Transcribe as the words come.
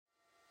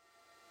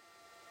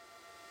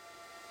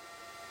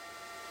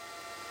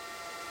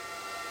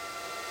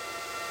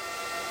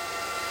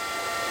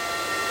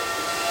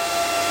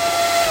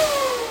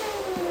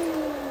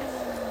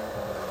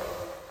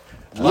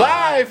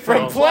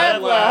From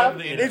Plant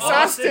Lab in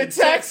Austin,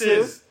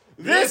 Texas,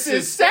 this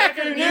is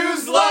Stacker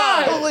News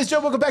Live! Hello, ladies and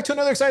gentlemen. Welcome back to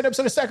another exciting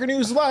episode of Stacker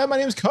News Live. My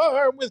name is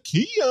Car. I'm with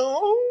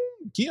Keon.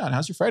 Keon,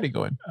 how's your Friday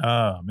going?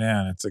 Oh,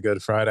 man, it's a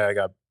good Friday.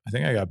 I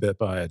think I got bit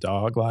by a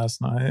dog last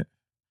night.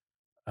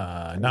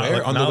 On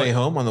the way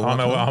home? On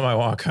my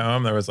walk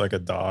home, there was like a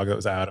dog that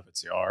was out of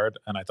its yard.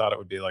 And I thought it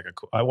would be like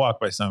I walk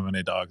by so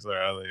many dogs that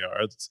are out of the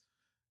yards.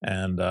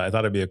 And I thought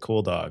it'd be a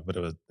cool dog, but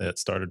it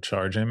started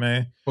charging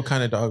me. What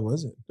kind of dog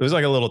was it? It was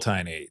like a little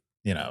tiny,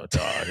 dog.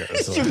 It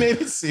was You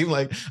made it seem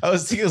like I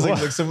was thinking it was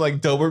like some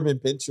like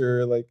Doberman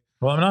Pinscher, like.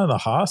 Well, I'm not in the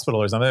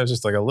hospital or something. It was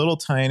just like a little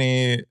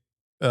tiny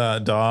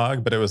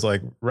dog, but it was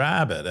like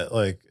rabid.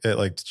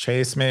 It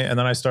chased me, and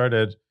then I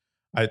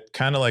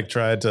kind of like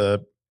tried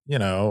to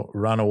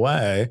run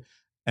away,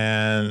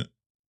 and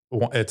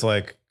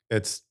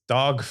its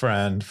dog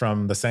friend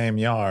from the same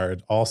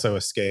yard also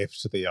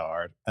escaped to the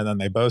yard, and then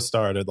they both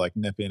started like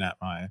nipping at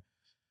my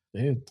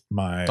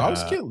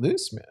dogs get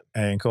loose, man.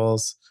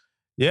 Ankles.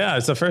 Yeah,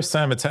 it's the first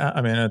time it's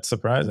it's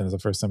surprising. It's the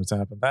first time it's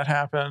happened. That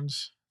happened.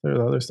 There's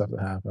other stuff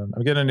that happened.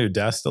 I'm getting a new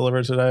desk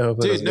delivered today.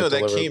 Hopefully, dude, no,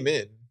 that came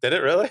in. Did it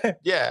really?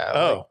 Yeah.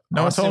 Oh,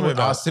 no one told me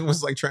about. Austin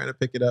was like trying to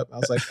pick it up. I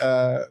was like,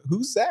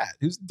 "Who's that?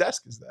 Whose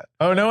desk is that?"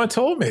 Oh, no one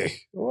told me.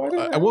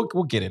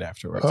 We'll get it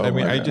afterwards. Oh, I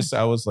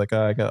was like,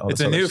 I got.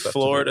 It's a new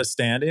Florida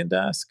standing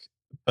desk,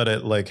 but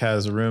it like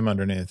has room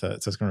underneath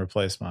it, so it's going to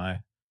replace my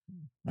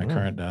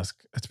current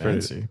desk. It's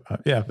fancy.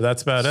 Pretty. Yeah, but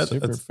that's about it.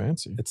 Super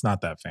fancy. It's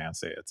not that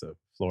fancy. It's a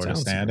Florida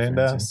standing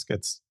desk.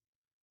 It's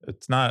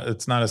not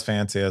as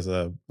fancy as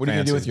a. What are you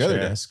gonna do with your other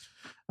desk?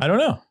 I don't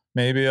know.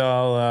 Maybe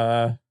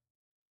I'll.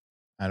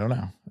 I don't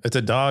know. It's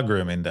a dog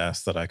grooming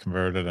desk that I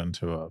converted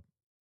into a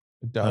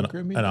dog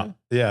grooming.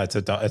 Yeah, it's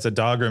a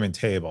dog grooming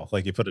table.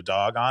 Like you put a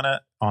dog on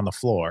it on the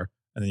floor,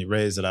 and then you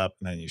raise it up,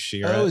 and then you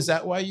shear it. Oh, is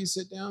that why you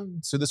sit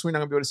down? So this way, you're not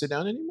gonna be able to sit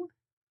down anymore.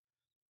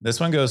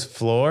 This one goes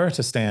floor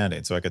to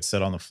standing, so I could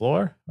sit on the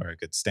floor, or I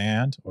could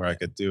stand, or I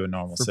could do a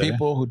normal. For sitting.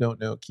 People who don't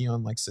know,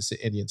 Keon likes to sit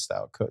Indian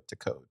style, code to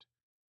code.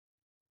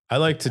 I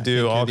like to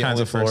do all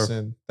kinds of floor.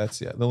 That's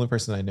the only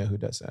person I know who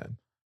does that,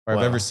 or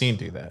I've ever seen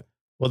do that.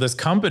 Well, this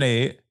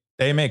company,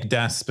 they make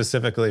desks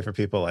specifically for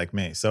people like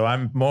me. So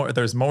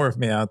there's more of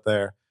me out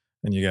there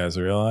than you guys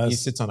realize. He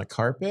sits on a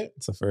carpet.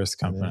 It's the first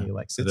company. And he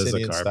sits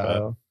Indian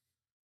style.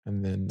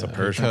 And then it's a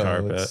Persian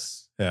carpet.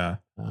 Yeah.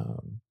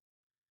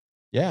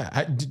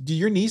 Yeah. Do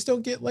your knees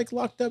don't get like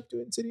locked up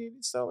doing sitting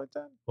Indian style like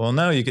that? Well,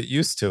 no, you get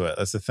used to it.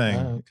 That's the thing.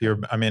 Oh,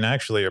 okay.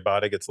 Actually, your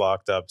body gets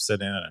locked up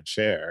sitting in a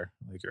chair.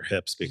 Like your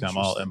hips become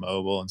all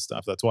immobile and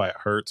stuff. That's why it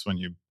hurts when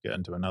you get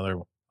into another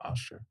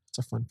posture. It's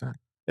a fun fact.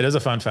 It is a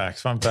fun fact.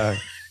 Fun fact.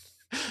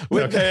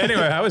 Okay.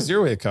 Anyway, how was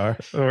your week, Car?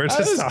 It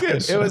was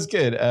good. It was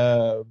good.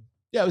 Yeah,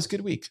 it was a good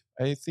week.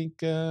 I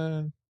think.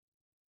 A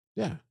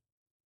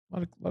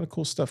lot of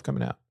cool stuff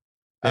coming out.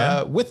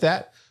 Yeah. With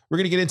that, we're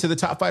going to get into the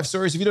top 5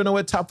 stories. If you don't know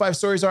what top 5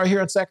 stories are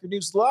here on Stacker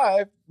News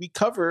Live, we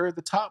cover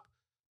the top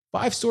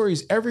 5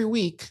 stories every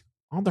week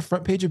on the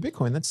front page of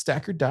Bitcoin. That's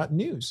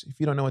stacker.news. If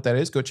you don't know what that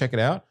is, go check it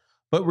out.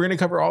 But we're going to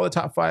cover all the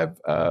top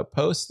 5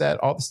 posts that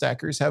all the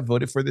stackers have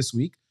voted for this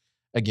week.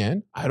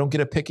 Again, I don't get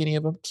to pick any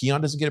of them.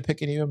 Keon doesn't get to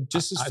pick any of them.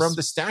 Just as from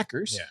the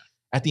stackers. Yeah.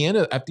 At the end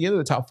of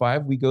the top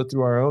 5, we go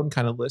through our own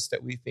kind of list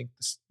that we think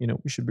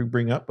we should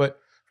bring up. But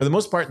for the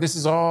most part, this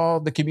is all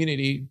the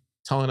community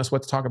telling us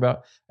what to talk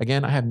about.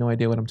 Again, I have no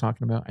idea what I'm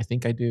talking about. I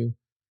think I do.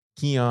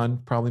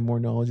 Keon, probably more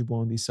knowledgeable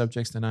on these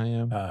subjects than I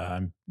am.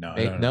 No,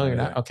 you're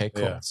not. Okay,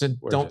 cool. Yeah. So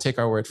don't take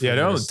our word for it. Yeah,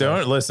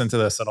 don't listen to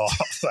this at all.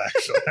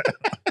 Actually,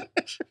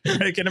 you're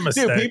making a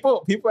mistake. Dude,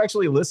 people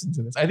actually listen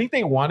to this. I think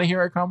they want to hear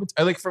our comments.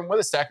 I like from what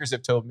the stackers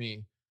have told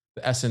me,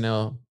 the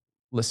SNL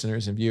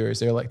listeners and viewers,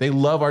 they're like, they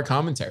love our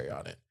commentary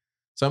on it.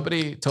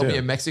 Somebody told me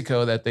in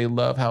Mexico that they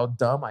love how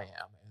dumb I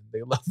am, and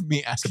they love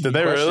me asking. Did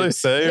they questions. really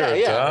say?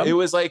 Yeah. Dumb? It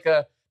was like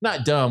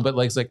not dumb, but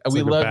like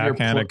we love your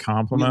backhanded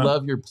compliment. We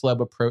love your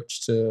pleb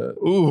approach to.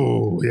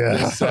 Ooh,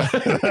 yeah.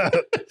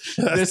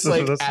 This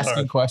asking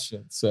hard.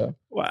 questions. So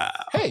wow.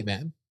 Hey,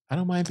 man, I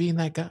don't mind being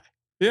that guy.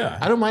 Yeah,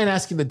 I don't mind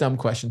asking the dumb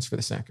questions for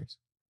the stackers.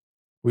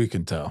 We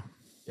can tell.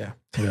 Yeah.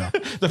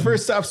 The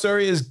first top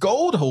story is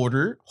gold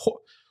hoarders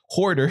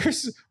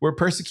were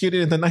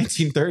persecuted in the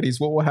 1930s.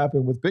 What will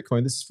happen with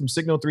Bitcoin? This is from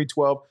Signal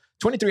 312.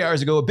 23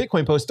 hours ago, a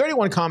Bitcoin post,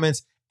 31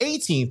 comments,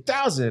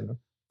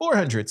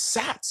 18,400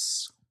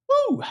 sats.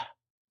 Woo!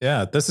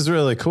 Yeah, this is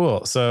really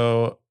cool.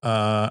 So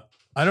I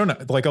don't know,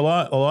 like a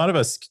lot of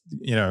us,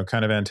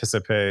 kind of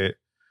anticipate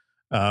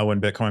when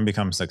Bitcoin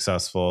becomes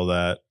successful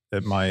that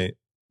it might,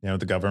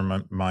 the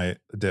government might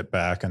dip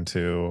back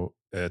into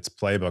its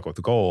playbook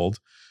with gold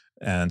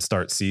and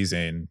start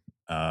seizing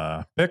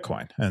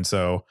Bitcoin. And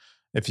so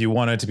if you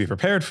wanted to be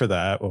prepared for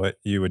that, what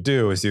you would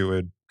do is you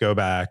would go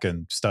back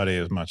and study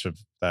as much of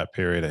that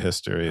period of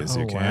history as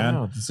you can.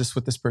 Wow. Is this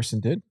what this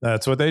person did?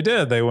 That's what they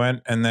did. They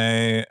went and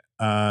they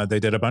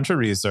did a bunch of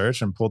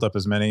research and pulled up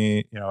as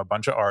many, a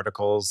bunch of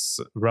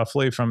articles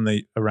roughly from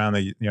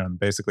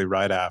basically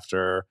right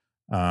after,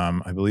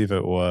 I believe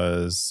it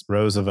was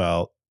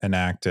Roosevelt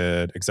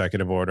enacted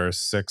Executive Order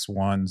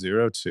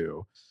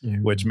 6102, Yeah,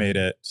 which made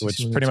it, which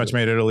pretty much 6102.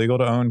 made it illegal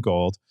to own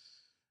gold.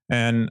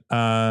 And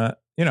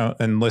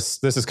and this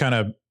is kind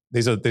of,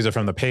 these are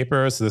from the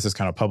papers. So this is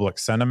kind of public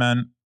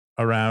sentiment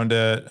around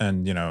it,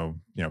 and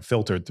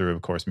filtered through,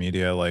 of course,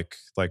 media like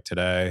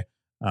today.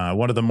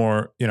 One of the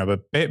more,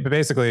 but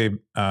basically,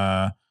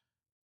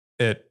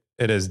 it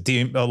is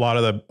a lot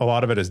of it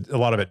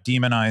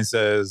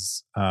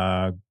demonizes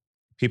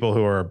people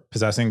who are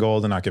possessing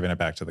gold and not giving it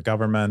back to the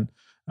government.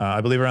 I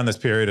believe around this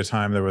period of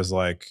time there was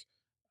like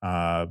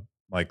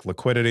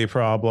liquidity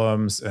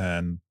problems,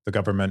 and the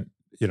government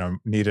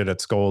needed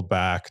its gold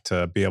back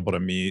to be able to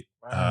meet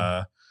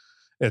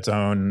its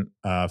own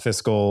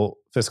fiscal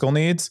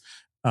needs.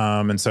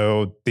 And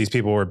so these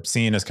people were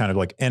seen as kind of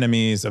like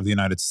enemies of the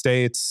United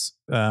States,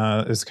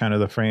 is kind of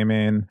the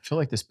framing. I feel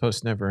like this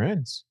post never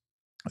ends.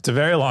 It's a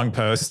very long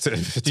post.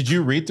 Did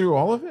you read through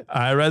all of it?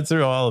 I read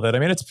through all of it. I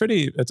mean, it's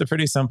a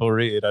pretty simple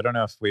read. I don't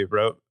know if we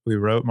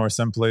wrote more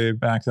simply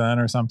back then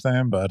or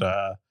something, but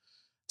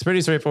it's a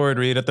pretty straightforward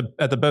read.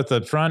 At both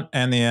the front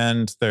and the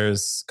end,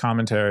 there's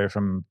commentary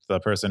from the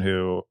person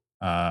who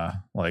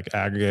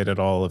aggregated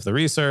all of the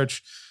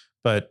research.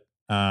 But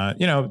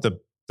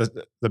the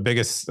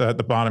biggest, at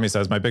the bottom, he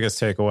says, my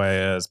biggest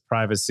takeaway is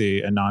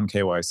privacy and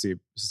non-KYC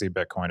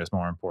Bitcoin is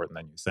more important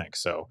than you think.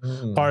 So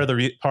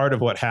part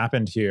of what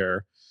happened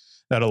here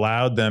that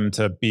allowed them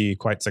to be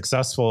quite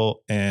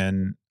successful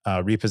in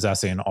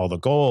repossessing all the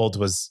gold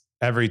was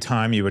every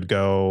time you would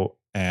go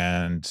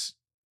and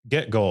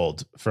get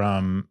gold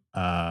from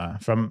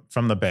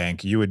the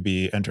bank, you would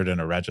be entered in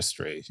a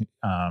registry.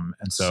 And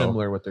so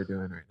similar to what they're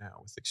doing right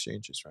now with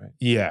exchanges, right?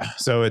 Yeah.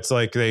 So it's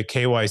like they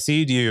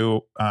KYC'd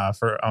you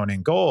for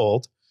owning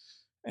gold.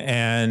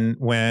 And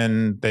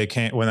when they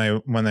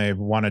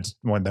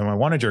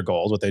wanted your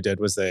gold, what they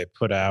did was they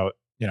put out,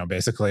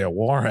 basically a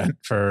warrant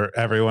for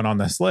everyone on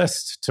this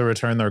list to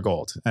return their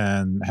gold,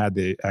 and had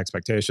the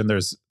expectation.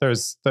 There's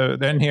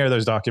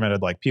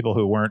documented like people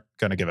who weren't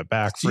going to give it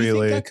back freely. Do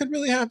you think that could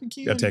really happen,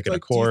 Keegan? Got taken to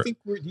court. Do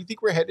you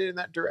think we're headed in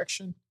that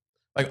direction?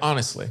 Like,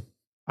 honestly,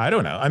 I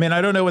don't know. I mean,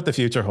 I don't know what the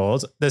future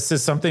holds. This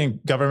is something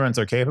governments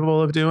are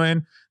capable of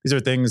doing. These are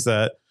things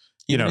that,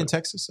 even in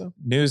Texas, though,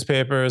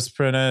 newspapers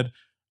printed.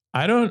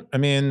 I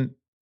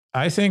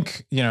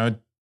think,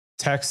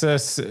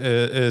 Texas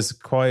is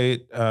quite,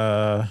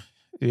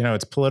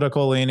 its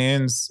political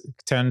leanings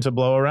tend to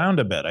blow around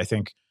a bit. I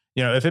think,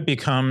 if it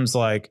becomes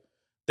like,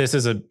 this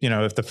is if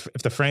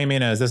the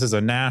framing is, this is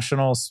in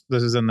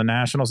the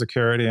national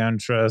security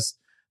interest,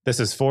 this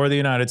is for the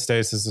United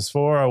States, this is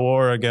for a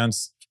war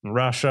against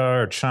Russia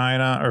or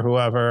China or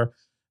whoever,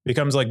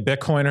 becomes like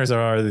Bitcoiners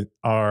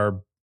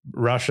are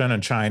Russian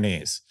and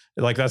Chinese.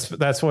 Like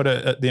that's what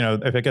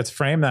if it gets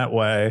framed that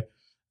way,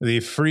 the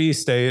free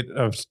state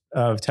of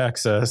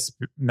Texas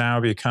now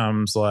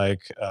becomes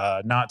like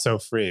not so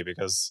free,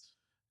 because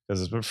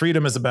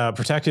freedom is about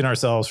protecting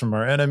ourselves from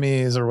our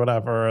enemies or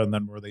whatever, and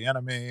then we're the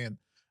enemy. And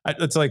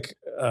it's like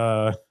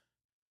I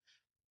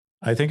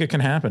think it can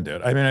happen,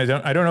 dude. I mean,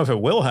 I don't know if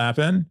it will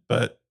happen,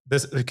 but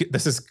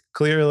this is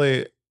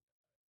clearly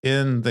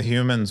in the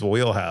humans'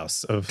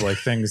 wheelhouse of like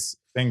things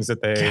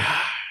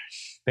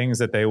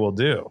that they will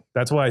do.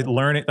 That's why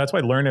learning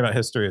about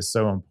history is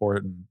so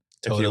important.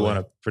 Totally. If you want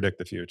to predict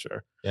the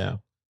future. Yeah.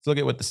 Let's look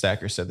at what the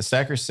stacker said. The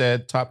stacker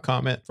said, top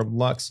comment from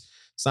Lux,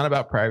 it's not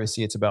about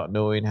privacy. It's about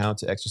knowing how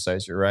to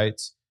exercise your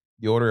rights.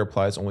 The order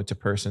applies only to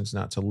persons,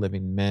 not to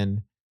living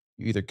men.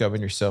 You either govern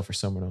yourself or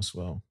someone else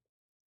will.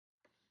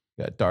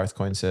 Yeah, Darth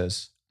Coin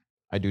says,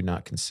 I do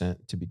not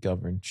consent to be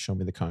governed. Show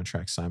me the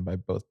contract signed by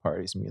both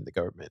parties, me and the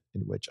government,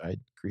 in which I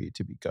agree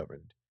to be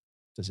governed.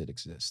 Does it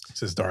exist?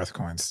 This is Darth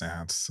Coin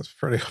stance. It's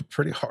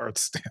pretty hard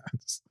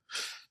stance.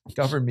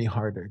 Govern me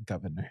harder,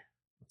 governor.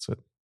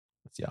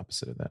 That's the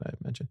opposite of that, I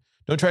imagine.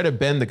 Don't try to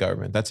bend the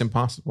government. That's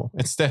impossible.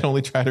 Instead,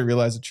 only try to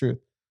realize the truth.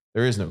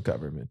 There is no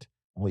government,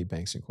 only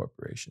banks and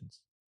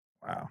corporations.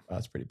 Wow.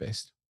 That's pretty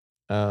based.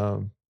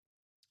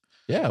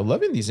 Yeah,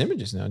 loving these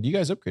images now. You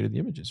guys upgraded the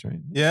images,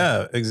 right?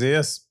 Yeah,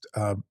 Exeus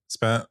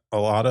spent a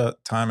lot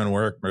of time and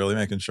work really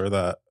making sure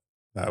that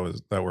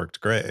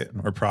worked great.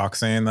 And we're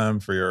proxying them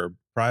for your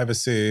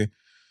privacy,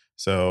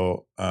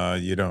 so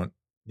you're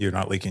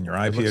not leaking your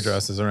IP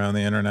addresses around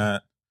the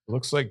internet.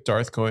 Looks like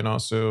Darth Coin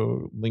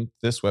also linked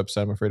this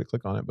website. I'm afraid to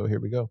click on it, but here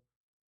we go.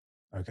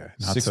 Okay.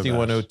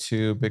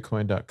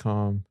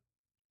 6102bitcoin.com.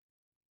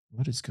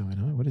 What is going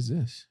on? What is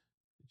this?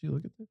 Did you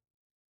look at this?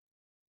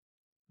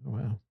 Oh,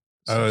 wow.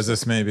 Oh, is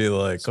this maybe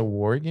like it's a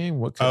war game?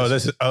 What?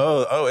 This is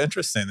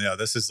interesting. Yeah,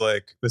 this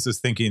is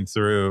thinking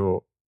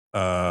through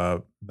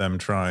them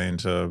trying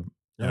to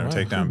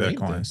take down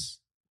Bitcoin.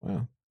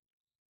 Wow.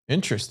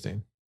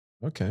 Interesting.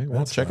 Okay,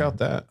 well, check out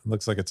that. It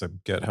looks like it's a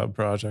GitHub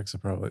project, so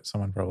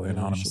someone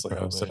anonymously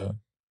hosted it.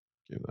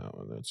 Give that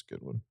one. That's a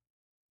good one.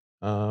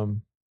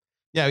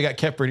 Yeah, we got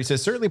Kepler. He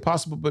says, certainly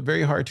possible, but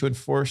very hard to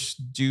enforce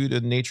due to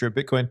the nature of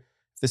Bitcoin.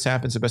 If this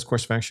happens, the best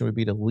course of action would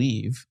be to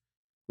leave,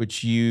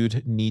 which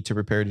you'd need to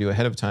prepare to do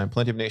ahead of time.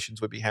 Plenty of nations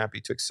would be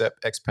happy to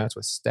accept expats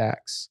with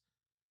stacks.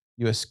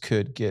 U.S.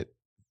 could get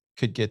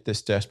could get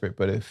this desperate,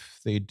 but if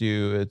they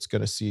do, it's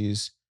going to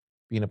cease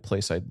being a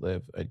place I'd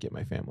live. I'd get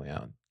my family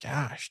out.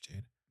 Gosh,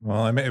 dude.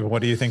 Well, I mean,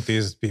 what do you think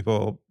these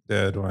people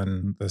did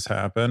when this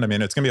happened? I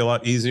mean, it's going to be a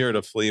lot easier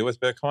to flee with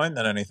Bitcoin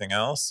than anything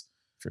else.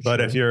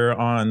 But if you're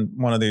on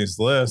one of these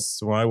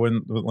lists, why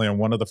wouldn't, you know,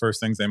 one of the first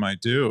things they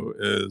might do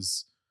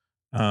is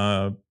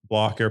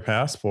block your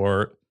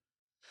passport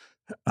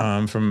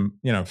from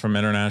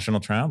international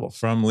travel,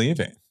 from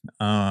leaving.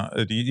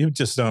 You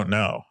just don't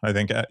know. I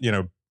think,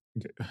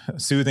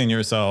 soothing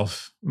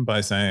yourself by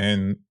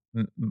saying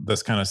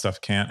this kind of stuff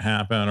can't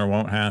happen or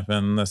won't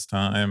happen this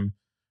time.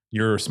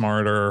 You're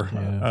smarter.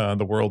 Yeah.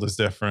 The world is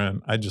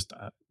different.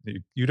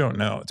 You don't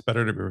know. It's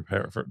better to be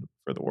prepared for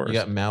the worst. You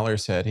got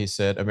Maller's head. He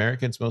said,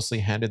 Americans mostly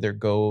handed their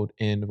gold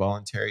in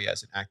voluntarily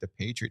as an act of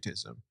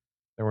patriotism.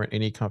 There weren't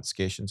any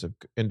confiscations of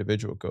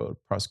individual gold.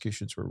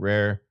 Prosecutions were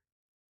rare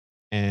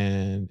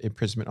and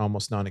imprisonment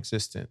almost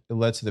non-existent. It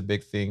led to the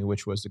big thing,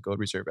 which was the Gold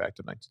Reserve Act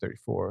of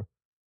 1934,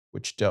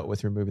 which dealt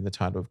with removing the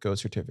title of gold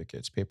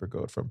certificates, paper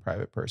gold, from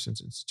private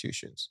persons and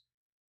institutions.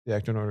 The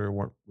act and order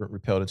weren't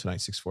repealed until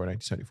 1964 and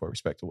 1974,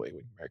 respectively,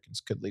 when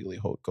Americans could legally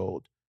hold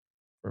gold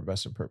for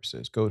investment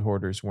purposes. Gold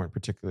hoarders weren't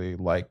particularly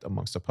liked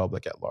amongst the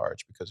public at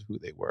large because of who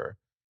they were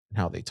and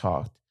how they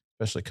talked,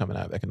 especially coming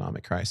out of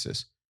economic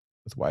crisis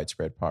with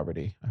widespread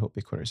poverty. I hope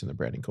Bitcoiners in the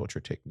branding culture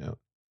take note.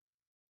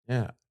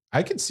 Yeah,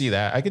 I can see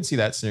that. I can see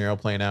that scenario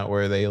playing out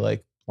where they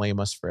like blame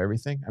us for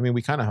everything. I mean,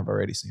 we kind of have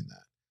already seen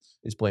that.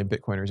 Is blame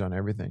Bitcoiners on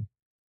everything.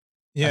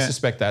 Yeah, I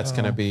suspect that's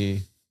gonna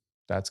be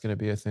a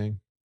thing.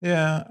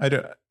 Yeah, I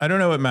don't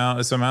know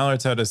what so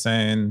Mallard's head is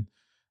saying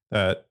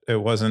that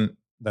it wasn't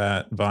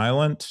that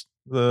violent,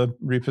 the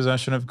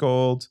repossession of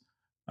gold,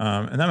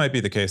 and that might be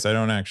the case. I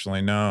don't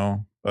actually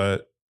know,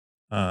 but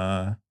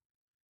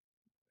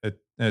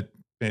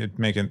it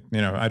making,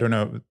 I don't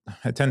know.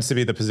 It tends to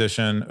be the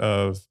position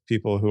of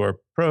people who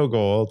are pro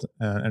gold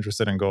and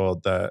interested in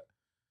gold that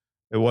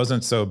it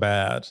wasn't so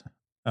bad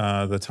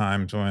the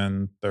times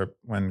when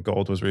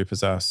gold was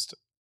repossessed.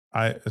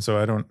 I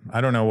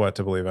don't know what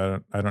to believe. I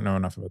don't know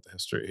enough about the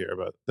history here,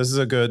 but this is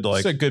a good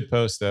It's a good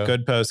post though.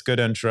 Good post, good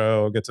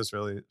intro, gets us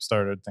really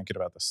started thinking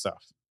about this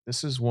stuff.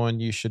 This is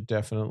one you should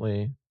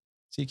definitely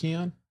see,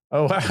 Keon.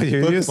 Oh wow,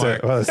 you used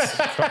it. Well,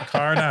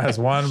 Karna has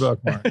one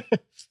bookmark.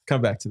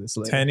 Come back to this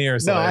later. 10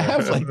 years No, later. I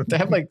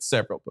have like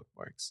several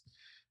bookmarks.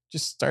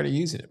 Just started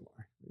using it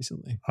more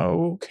recently.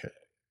 Okay.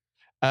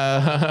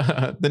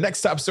 The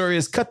next top story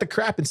is cut the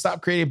crap and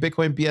stop creating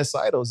Bitcoin BS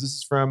idols. This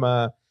is from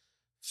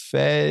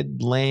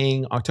Fed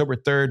Lang, October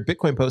 3rd.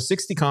 Bitcoin post,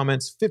 60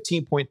 comments,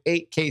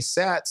 15.8K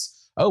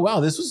sats. Oh, wow.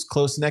 This was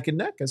close neck and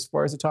neck as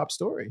far as the top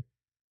story.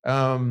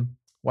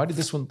 Why did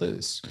this one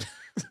lose?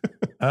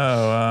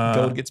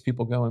 Gold gets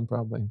people going,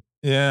 probably.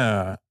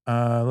 Yeah.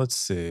 Let's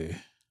see.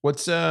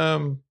 What's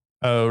oh,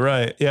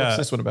 right. Yeah. What's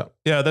this one about?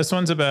 Yeah, this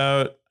one's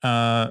about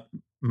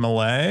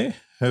Milei,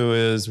 who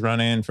is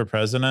running for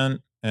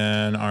president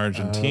in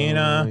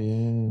Argentina.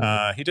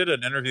 Yeah. He did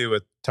an interview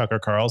with Tucker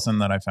Carlson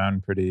that I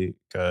found pretty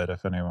good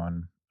if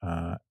anyone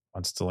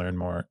wants to learn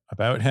more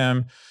about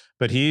him.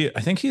 But I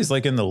think he's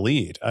like in the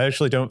lead. I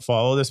actually don't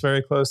follow this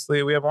very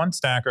closely. We have one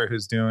stacker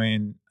who's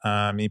doing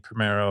Mi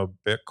Primero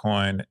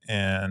Bitcoin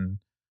in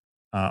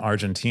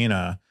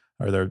Argentina,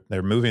 or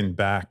they're moving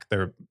back.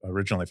 They're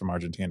originally from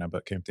Argentina,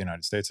 but came to the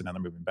United States, and now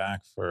they're moving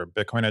back for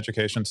Bitcoin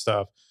education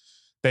stuff.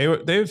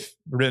 They've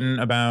written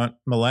about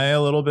Milei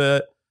a little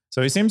bit.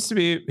 So he seems to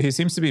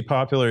be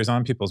popular. He's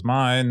on people's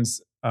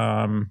minds.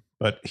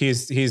 But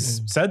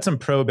he's said some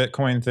pro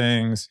Bitcoin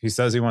things. He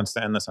says he wants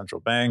to end the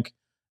central bank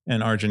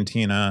in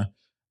Argentina,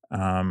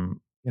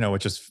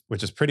 which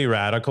is pretty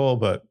radical,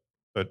 but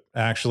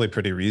actually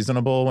pretty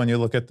reasonable when you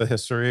look at the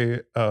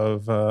history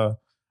of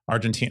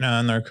Argentina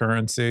and their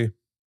currency.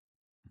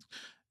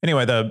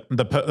 Anyway,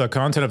 the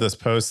content of this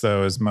post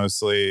though is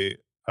mostly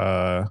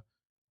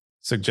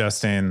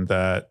suggesting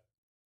that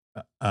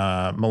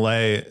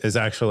Milei is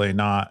actually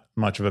not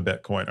much of a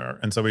Bitcoiner,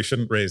 and so we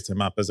shouldn't raise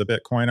him up as a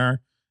Bitcoiner,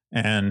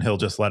 and he'll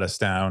just let us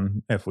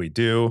down if we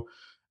do.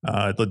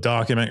 The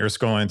document you're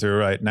scrolling through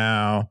right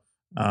now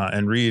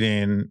and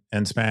reading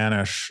in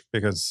Spanish,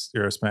 because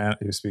you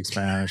speak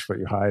Spanish, but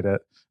you hide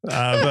it.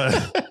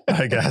 But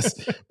I guess,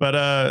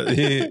 but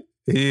he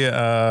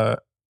says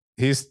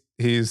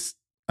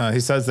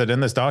that in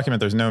this document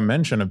there's no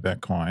mention of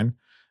Bitcoin,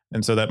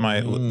 and so that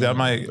might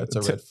that's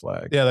a red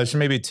flag. Yeah, that should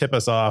maybe tip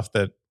us off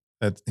that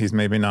he's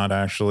maybe not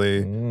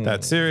actually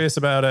that serious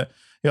about it.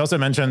 He also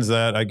mentions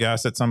that I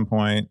guess at some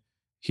point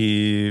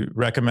he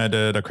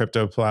recommended a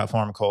crypto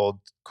platform called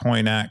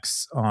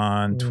CoinX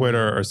on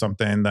Twitter or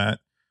something that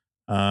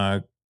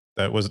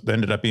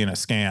ended up being a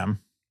scam.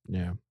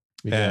 Yeah.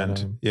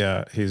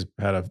 He's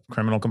had a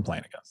criminal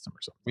complaint against him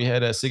or something. We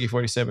had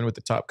Siggy47 with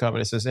the top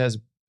comment. It says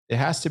it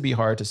has to be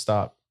hard to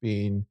stop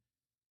being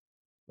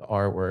the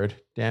R word.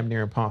 Damn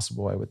near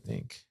impossible, I would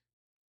think.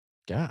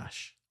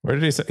 Gosh. Where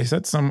did he say? He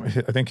said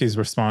I think he's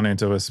responding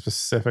to a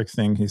specific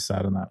thing he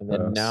said in that post.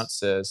 And then now it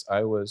says,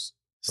 I was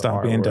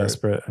stop being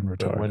desperate and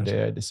retarded. One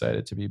day I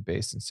decided to be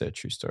based and said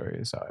true story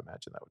is how I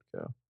imagine that would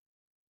go.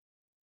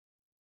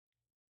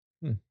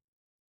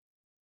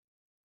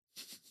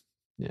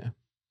 Yeah.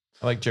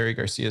 I like Jerry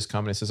Garcia's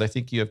comment. It says, I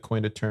think you have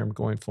coined a term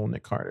going full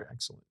Nick Carter.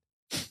 Excellent.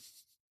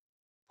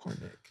 Poor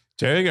Nick.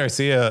 Jerry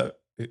Garcia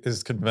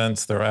is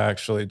convinced they're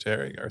actually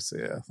Jerry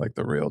Garcia, like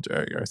the real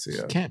Jerry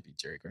Garcia. It can't be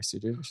Jerry Garcia,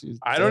 dude.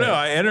 I don't know.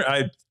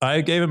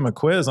 I gave him a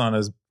quiz on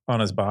his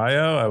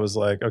bio. I was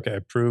like, okay,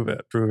 prove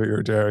it.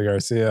 You're Jerry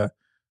Garcia.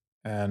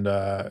 And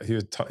he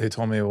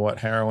told me what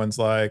heroin's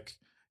like.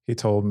 He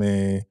told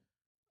me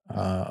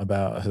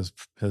about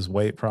his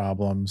weight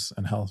problems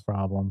and health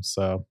problems.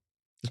 So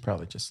he's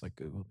probably just like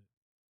Googled it.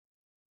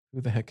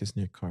 Who the heck is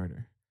Nick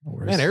Carter?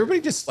 Man, everybody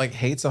just like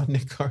hates on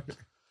Nick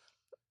Carter.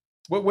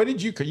 What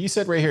did you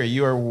said right here,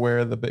 you are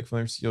where the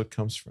Bitcoin yield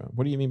comes from.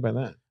 What do you mean by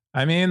that?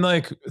 I mean,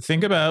 like,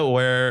 think about all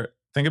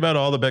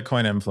the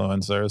Bitcoin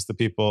influencers, the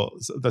people,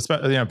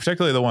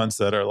 particularly the ones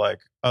that are like,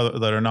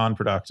 that are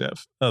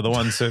non-productive, the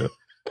ones who,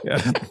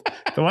 the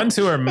ones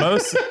who are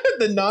most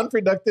the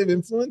non-productive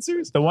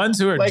influencers, the ones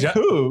who are like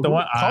who? The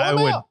one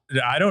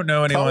I don't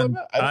know anyone.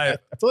 I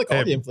feel like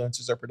all the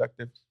influencers are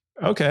productive.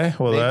 Okay,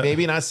 well,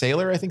 maybe not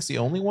Saylor. I think it's the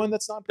only one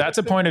that's not. That's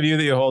a point of view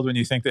that you hold when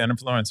you think the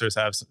influencers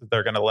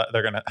they're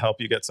gonna help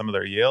you get some of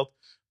their yield.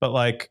 But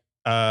like,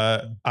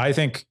 I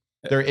think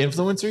their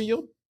influencer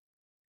yield.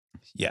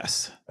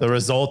 Yes, the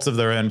results of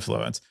their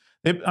influence.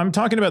 I'm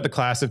talking about the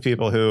class of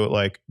people who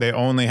like their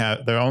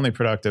only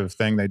productive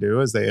thing they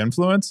do is they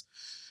influence.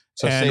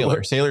 So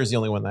Saylor is the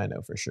only one that I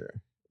know for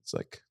sure. It's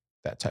like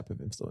that type of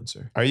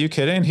influencer. Are you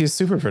kidding? He's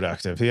super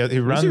productive. He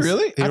runs. Is he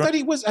really? I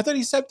thought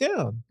he stepped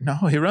down. No,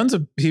 he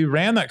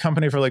ran that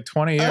company for like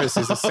 20 years.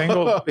 He's a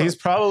single. He's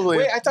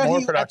probably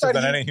more productive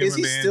than any human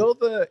being.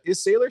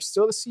 Is Saylor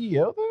still the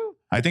CEO though?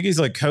 I think he's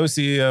like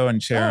co-CEO and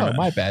chairman. Oh,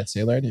 my bad,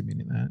 Saylor. I didn't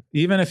mean that.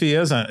 Even if he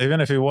isn't,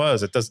 even if he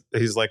was, it does.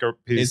 He's like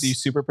is he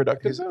super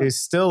productive? He's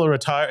still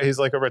He's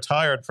like a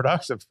retired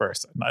productive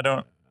person.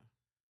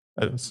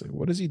 Let's see.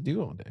 What does he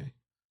do all day?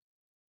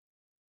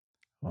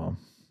 Well,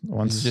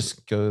 once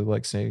just go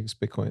like say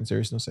Bitcoin, there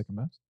is no second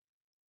best.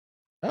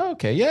 Oh,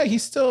 okay. Yeah,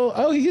 he's still.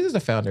 Oh, he is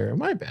the founder.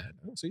 My bad.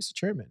 Oh, so he's the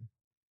chairman.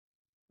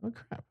 Oh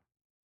crap.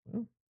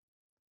 Well,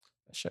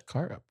 I shut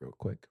car up real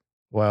quick.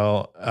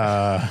 Well,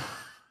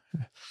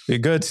 be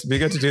good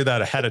to do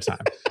that ahead of time.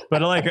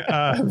 But like,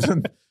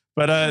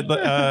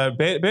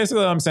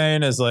 basically, what I'm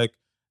saying is like,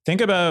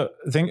 think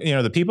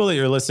the people that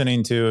you're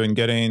listening to and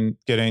getting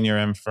your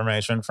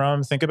information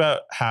from. Think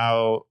about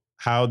how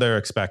they're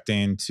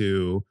expecting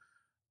to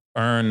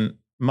earn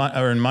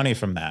money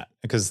from that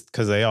because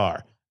they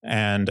are.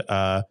 And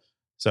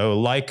so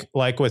like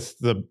with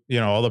the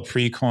all the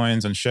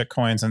pre-coins and shit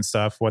coins and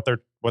stuff, what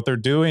they're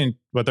doing,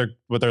 what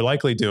they're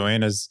likely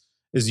doing is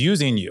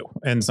using you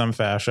in some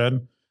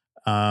fashion.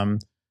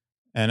 And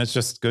it's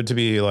just good to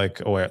be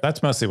like aware.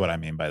 That's mostly what I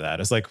mean by that.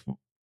 It's like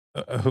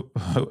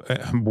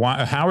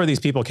how are these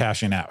people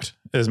cashing out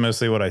is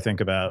mostly what I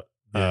think about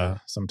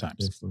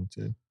sometimes.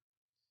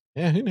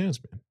 Yeah, who knows,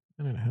 man?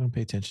 I don't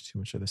pay attention too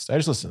much to this. I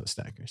just listen to the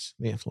stackers.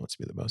 They influence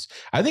me the most.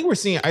 I think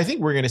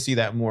we're going to see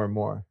that more and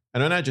more.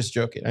 And I'm not just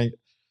joking.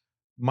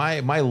 My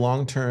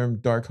long-term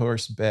dark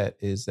horse bet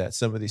is that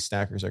some of these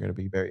stackers are going to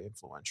be very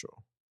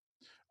influential.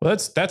 Well,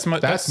 that's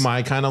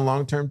my kind of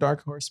long-term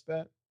dark horse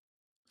bet.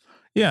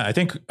 Yeah, I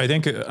think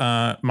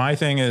my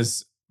thing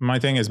is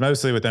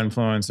mostly with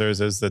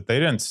influencers is that they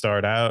didn't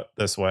start out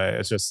this way.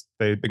 It's just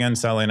they began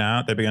selling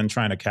out. They began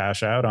trying to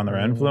cash out on their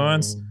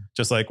influence,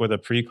 just like with a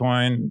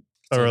pre-coin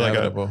or like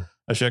a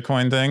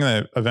shitcoin thing.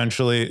 That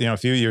eventually, a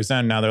few years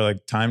in, now they're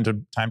like time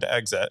to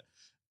exit.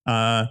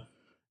 And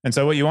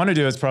so what you want to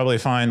do is probably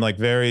find like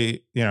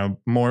very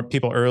more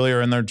people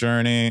earlier in their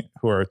journey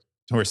who are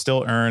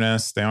still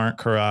earnest. They aren't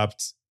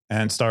corrupt.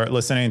 And start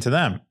listening to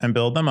them and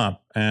build them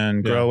up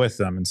and grow with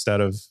them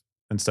instead of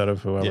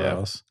whoever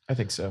else. I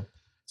think so.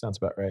 Sounds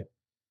about right.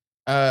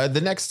 The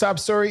next top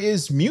story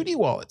is Mutiny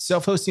Wallet.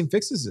 Self-hosting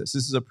fixes this.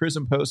 This is a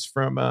Prism post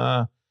from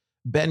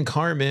Ben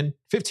Carmen.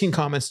 15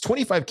 comments,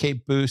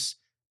 25K boost,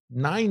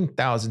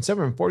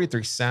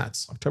 9,743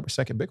 sats. October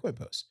 2nd Bitcoin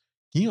post.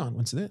 Guion,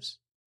 what's this?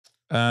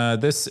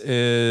 This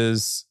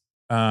is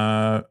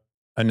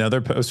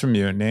another post from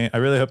Mutiny. I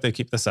really hope they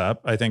keep this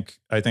up. I think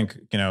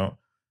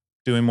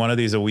doing one of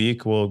these a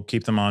week will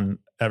keep them on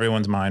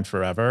everyone's mind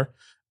forever.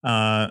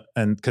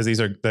 And because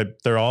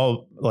they're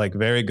all like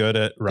very good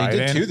at writing.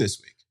 They did 2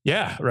 this week.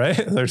 Yeah, right.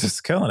 They're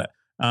just killing it.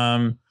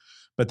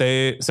 But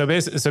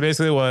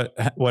basically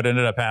what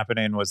ended up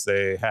happening was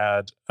they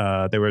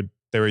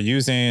were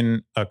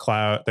using a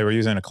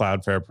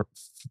Cloudflare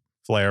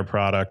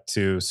product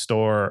to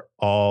store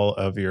all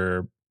of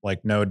your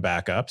like node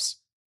backups,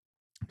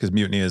 because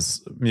Mutiny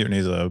is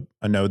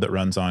a node that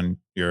runs in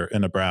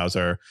a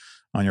browser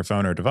on your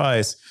phone or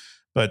device.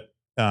 But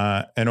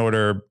in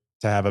order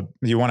to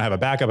you want to have a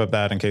backup of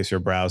that in case your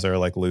browser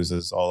like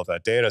loses all of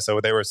that data. So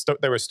they were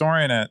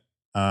storing it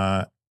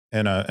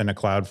in a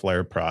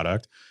Cloudflare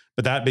product,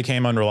 but that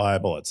became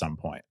unreliable at some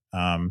point.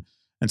 And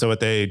so what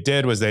they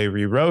did was they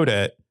rewrote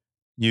it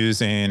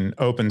using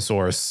open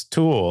source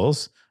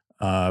tools,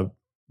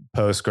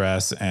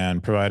 Postgres,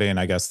 and providing,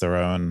 I guess, their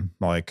own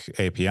like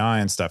API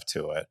and stuff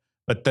to it.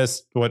 but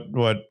this, what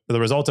the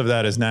result of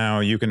that is now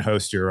you can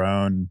host your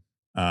own,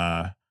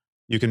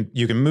 you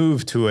can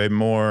move to a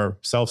more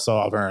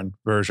self-sovereign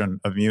version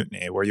of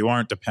Mutiny where you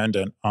aren't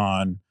dependent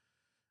on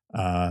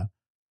a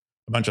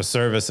bunch of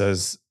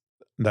services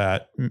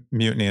that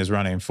Mutiny is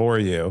running for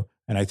you.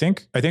 And I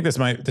think this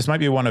might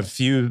be one of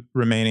few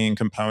remaining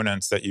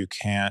components that you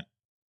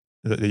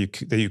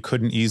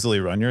couldn't easily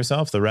run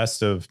yourself. The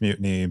rest of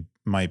Mutiny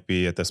might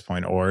be at this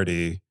point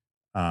already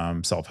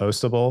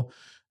self-hostable,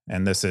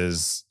 and this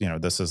is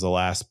the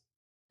last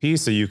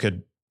piece. So you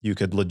could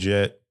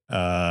legit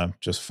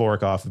just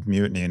fork off of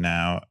Mutiny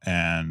now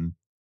and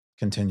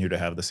continue to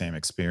have the same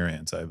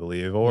experience, I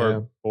believe,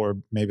 or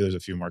maybe there's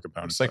a few more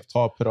components. It's like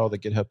Paul put all the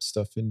GitHub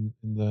stuff in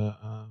the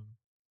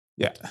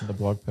in the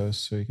blog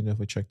post, so you can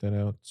definitely check that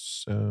out.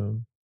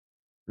 So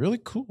really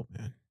cool,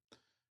 man.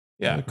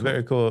 Yeah,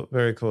 really cool.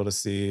 Very cool to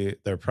see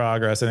their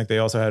progress. I think they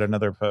also had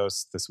another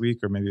post this week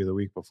or maybe the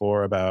week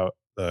before about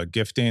the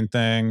gifting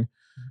thing,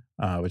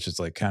 which is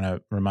like kind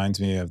of reminds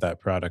me of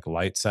that product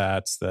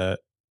LightSats that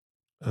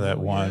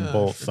won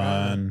Bolt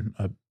Fun.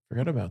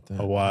 Forgot about that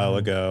a while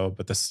ago.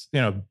 But this,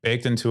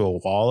 baked into a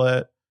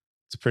wallet,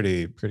 it's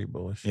pretty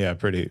bullish. Yeah,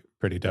 pretty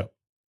dope.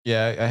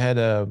 Yeah, I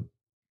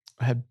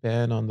had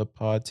Ben on the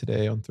pod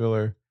today on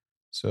Thriller,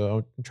 so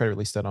I'll try to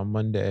release that on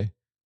Monday.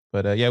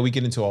 But we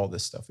get into all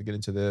this stuff. We get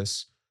into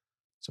this,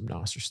 some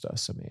Nostr stuff,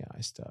 some AI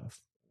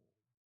stuff.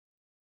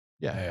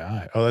 Yeah,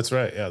 AI. Oh, that's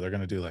right. Yeah, they're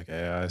gonna do like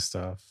AI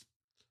stuff.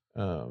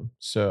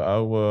 So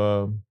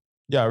I'll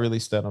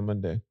release that on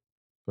Monday.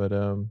 But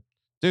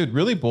dude,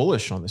 really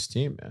bullish on this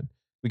team, man.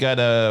 We got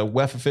a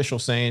WEF official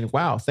saying,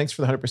 "Wow, thanks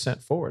for the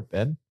 100% forward,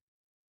 Ben."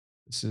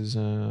 This is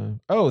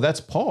that's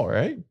Paul,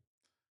 right?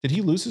 Did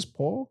he lose his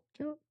Paul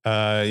account?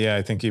 Yeah,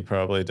 I think he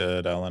probably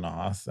did. Ellen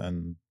Oth,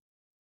 and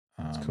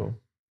that's cool.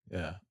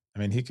 Yeah. I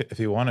mean, he could, if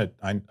he wanted,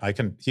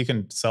 he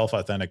can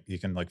self-authentic. He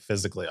can like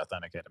physically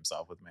authenticate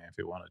himself with me if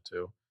he wanted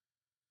to.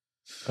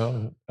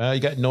 Oh, you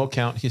got no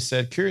account. He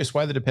said, curious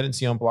why the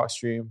dependency on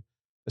Blockstream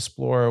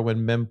Explorer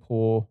when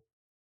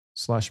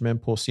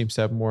mempool/mempool seems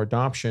to have more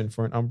adoption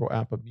for an Umbrel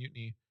app of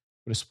Mutiny,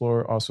 but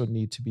Explorer also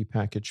need to be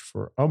packaged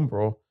for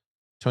Umbrel.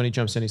 Tony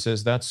jumps in. He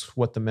says, that's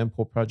what the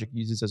mempool project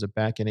uses as a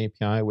backend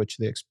API, which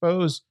they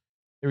expose.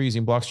 They were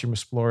using Blockstream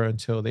Explorer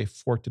until they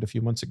forked it a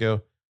few months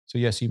ago. So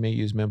yes, you may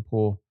use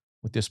mempool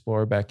with the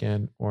Explorer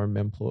backend or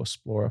mempool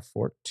Explorer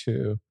fork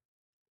 2.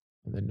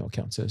 And then no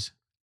account says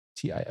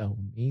TIL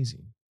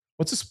amazing.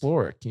 What's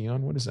Explorer,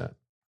 Keon? What is that?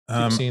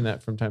 I keep seeing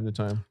that from time to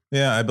time.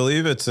 Yeah, I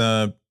believe it's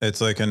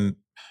like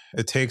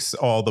it takes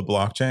all the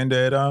blockchain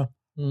data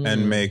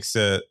and makes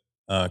it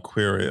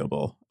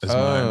queryable, is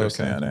my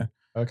understanding.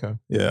 Okay.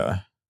 Yeah.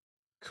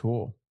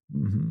 Cool.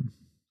 Mm-hmm.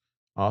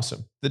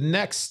 Awesome. The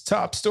next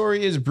top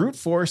story is brute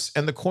force,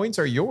 and the coins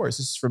are yours.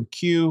 This is from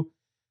Q.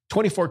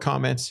 24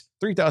 comments,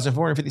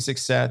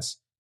 3,456 sats.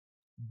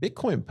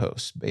 Bitcoin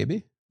posts,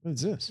 baby. What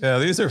is this? Yeah,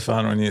 these are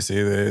fun when you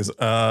see these.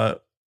 I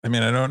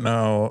mean, I don't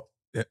know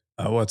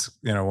what's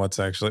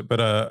actually,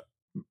 but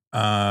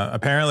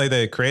apparently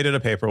they created a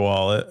paper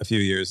wallet a few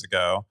years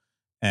ago,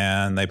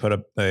 and they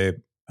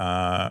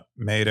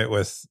made it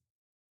with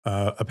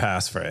a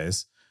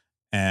passphrase,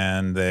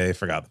 and they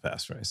forgot the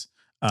passphrase.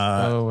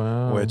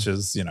 Wow. Which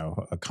is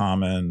a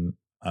common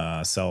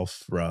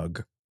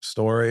self-rug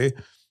story.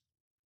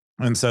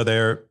 And so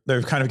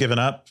they've kind of given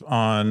up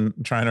on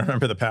trying to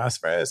remember the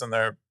passphrase, and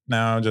they're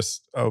now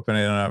just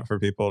opening it up for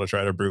people to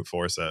try to brute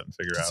force it and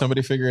figure out.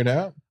 Somebody figure it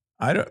out?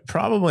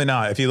 Probably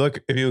not. If you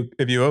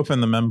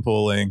open the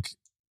mempool link,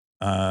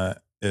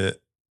 there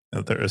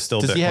is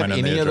still. Does Bitcoin he have in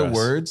any the other address.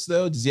 words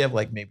though? Does he have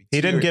like maybe?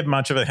 He didn't give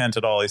much of a hint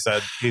at all. He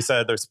said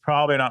there's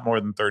probably not more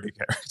than 30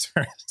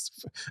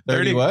 characters.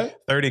 30 what?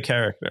 30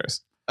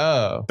 characters.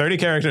 Oh, 30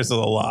 characters is a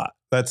lot.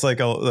 That's like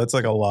a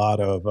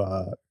lot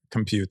of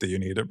compute that you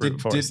need to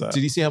brute force that.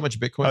 Did he say how much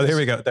Bitcoin? Oh, here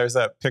we go. There's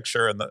that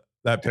picture, and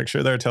that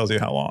picture there tells you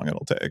how long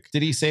it'll take.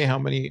 Did he say how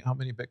much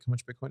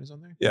Bitcoin is on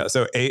there? Yeah.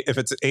 So if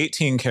it's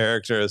 18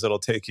 characters, it'll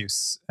take you,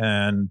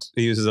 and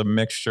it uses a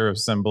mixture of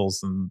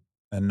symbols and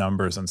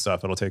numbers and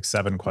stuff. It'll take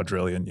 7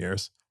 quadrillion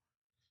years.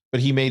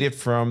 But he made it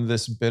from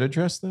this bit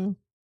address though?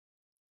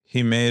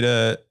 He made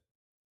it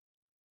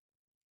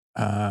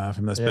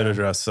from this bit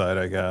address side,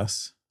 I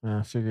guess.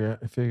 I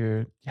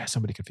figured, yeah,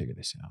 somebody could figure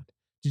this out.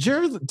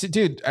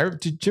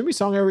 Did Jimmy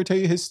Song ever tell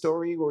you his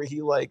story where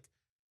he like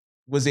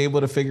was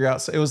able to figure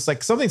out? It was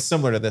like something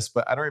similar to this,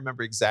 but I don't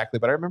remember exactly.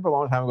 But I remember a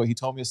long time ago, he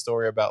told me a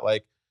story about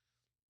like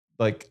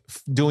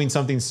doing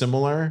something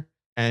similar,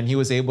 and he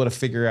was able to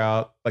figure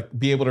out, like,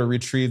 be able to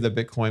retrieve the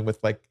Bitcoin with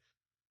like,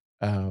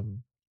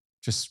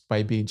 just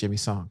by being Jimmy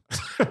Song,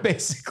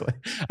 basically.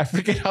 I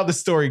forget how the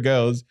story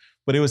goes,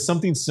 but it was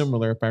something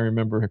similar if I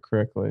remember it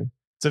correctly.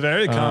 It's a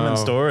very common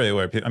story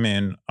where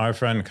our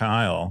friend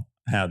Kyle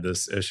had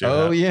this issue.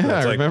 Oh,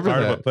 I remember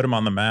that. What put him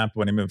on the map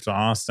when he moved to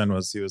Austin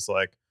was he was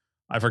like,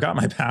 I forgot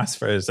my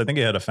passphrase. I think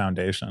he had a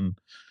foundation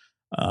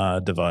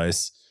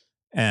device,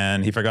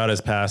 and he forgot his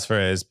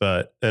passphrase,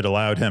 but it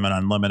allowed him an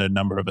unlimited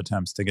number of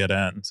attempts to get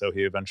in. So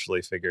he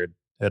eventually figured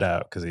it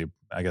out because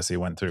I guess he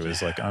went through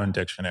his like own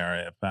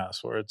dictionary of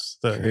passwords.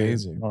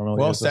 Crazy. Normally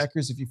Well, uses.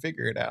 Stackers, if you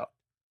figure it out,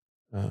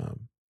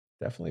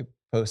 definitely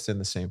post in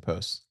the same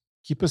post.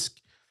 Keep us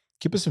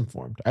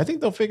informed. I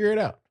think they'll figure it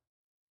out.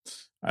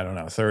 I don't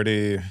know,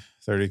 30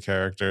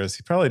 characters.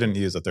 He probably didn't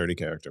use a 30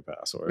 character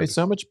password. Wait,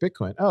 so much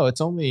Bitcoin? Oh, it's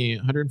only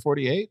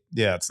 148.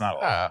 Yeah, it's not a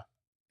lot. Ah,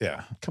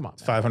 Yeah, come on,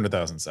 man.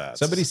 500,000 sats.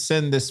 Somebody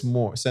send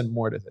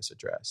more to this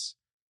address.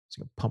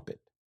 So you can pump it,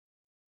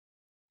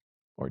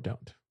 or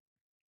don't.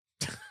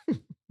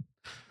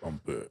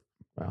 Pump it.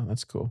 Wow,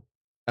 that's cool.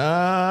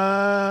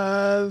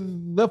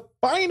 The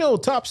final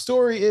top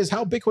story is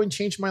how Bitcoin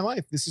changed my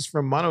life. This is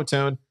from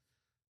Monotone.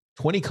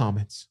 20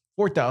 comments,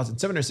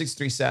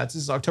 4,763 sats. This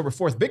is October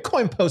 4th.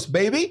 Bitcoin post,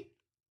 baby.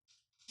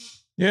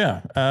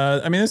 Yeah,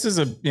 I mean, this is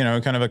a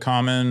kind of a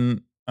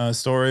common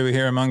story we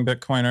hear among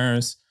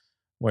Bitcoiners,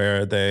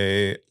 where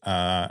they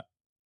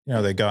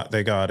they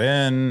got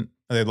in,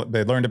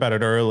 they learned about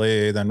it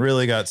early, then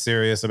really got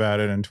serious about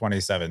it in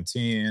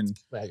 2017.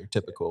 Yeah, your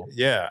typical.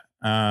 Yeah,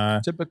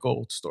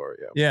 Typical story.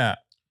 Yeah,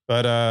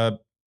 but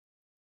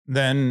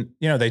then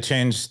they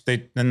changed.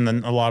 And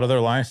then a lot of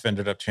their life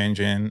ended up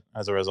changing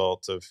as a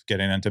result of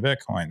getting into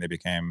Bitcoin. They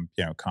became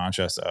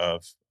conscious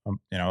of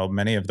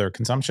many of their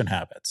consumption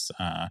habits.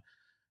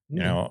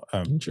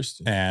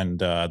 Interesting. And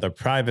their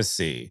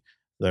privacy,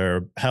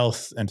 their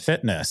health and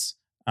fitness,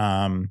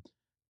 and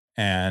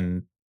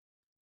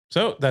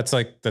so that's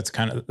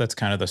kind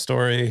of the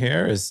story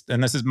here.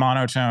 And this is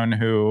Monotone,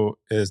 who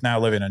is now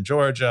living in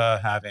Georgia,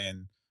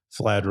 having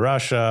fled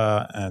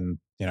Russia and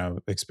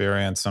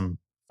experienced some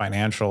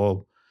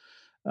financial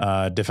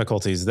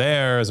difficulties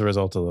there as a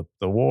result of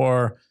the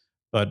war.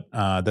 But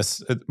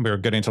we're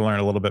getting to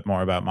learn a little bit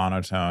more about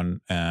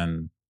Monotone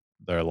and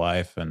their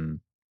life, and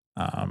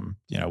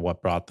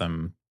what brought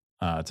them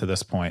to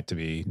this point to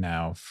be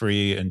now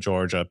free in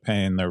Georgia,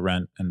 paying their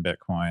rent in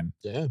Bitcoin.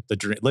 Yeah,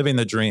 living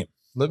the dream.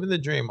 Living the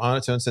dream.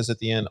 Monotone says at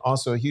the end,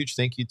 also a huge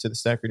thank you to the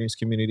Stacker News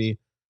community,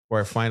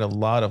 where I find a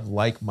lot of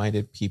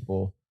like-minded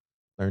people,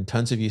 learn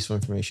tons of useful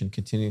information,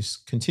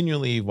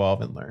 continually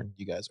evolve and learn.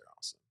 You guys are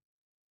awesome,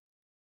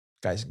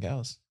 guys and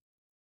gals.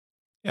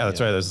 Yeah,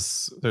 that's right.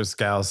 There's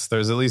gals.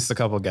 There's at least a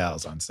couple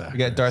gals on Stacker. We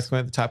got Darth Quinn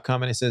at the top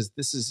comment. It says,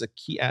 "This is a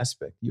key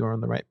aspect. You are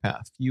on the right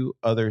path. Few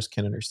others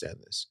can understand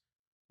this.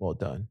 Well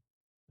done."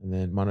 And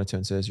then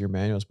Monotone says, "Your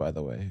manuals, by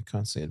the way, I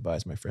constantly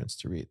advise my friends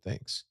to read.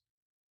 Thanks."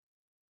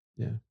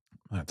 Yeah,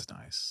 that's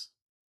nice.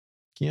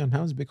 Keon,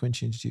 how has Bitcoin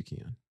changed you,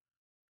 Keon?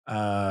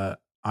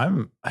 I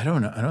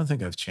don't know. I don't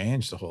think I've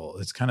changed a whole.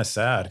 It's kind of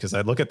sad because I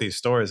look at these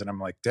stories and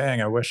I'm like,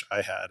 dang, I wish I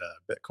had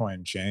a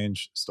Bitcoin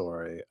change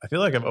story. I feel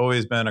like I've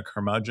always been a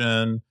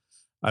curmudgeon.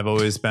 I've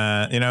always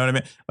been, you know what I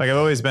mean? Like I've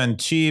always been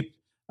cheap.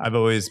 I've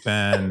always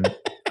been.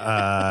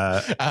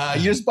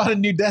 You just bought a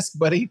new desk,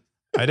 buddy.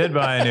 I did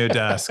buy a new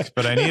desk,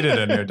 but I needed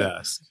a new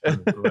desk.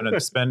 When I'm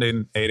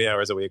spending 80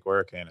 hours a week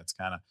working, it's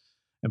kind of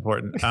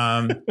important.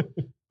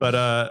 But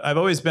I've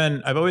always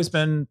been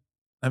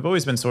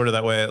sort of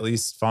that way, at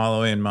least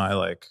following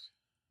my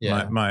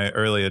my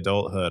early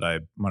adulthood.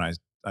 When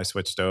I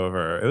switched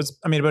over, it was,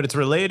 but it's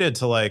related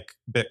to like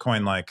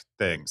Bitcoin like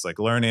things, like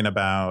learning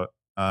about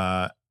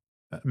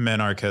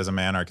minarchism,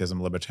 anarchism,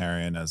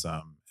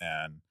 libertarianism,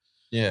 and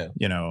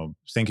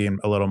thinking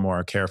a little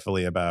more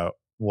carefully about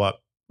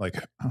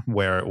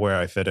where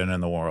I fit in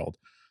the world.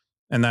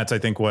 And that's, I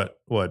think, what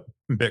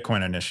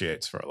Bitcoin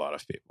initiates for a lot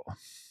of people.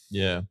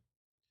 Yeah.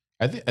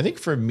 I think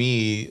for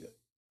me,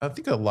 I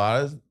think a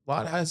lot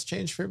has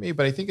changed for me,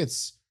 but I think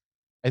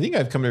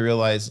I've come to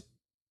realize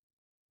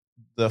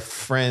the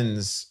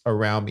friends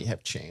around me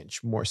have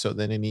changed more so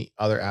than any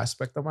other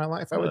aspect of my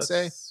life, I would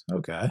say.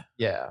 Okay.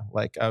 Yeah.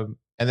 And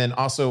then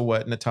also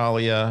what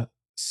Natalia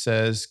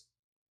says,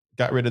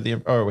 got rid of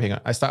hang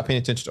on. I stopped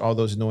paying attention to all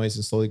those noise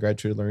and slowly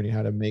gradually learning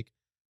how to make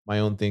my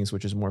own things,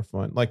 which is more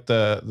fun. Like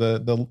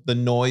the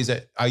noise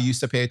that I used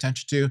to pay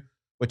attention to,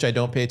 which I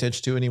don't pay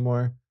attention to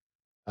anymore.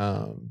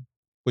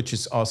 Which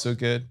is also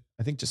good.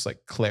 I think just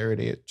like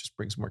clarity, it just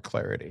brings more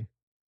clarity.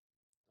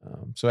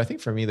 So I think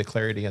for me, the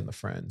clarity and the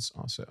friends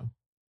also,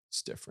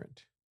 it's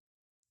different.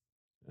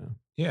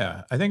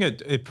 Yeah, I think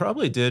it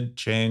probably did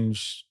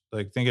change.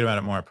 Like thinking about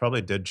it more, it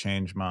probably did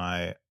change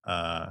my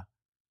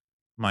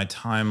my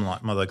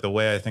timeline, like the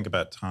way I think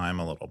about time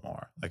a little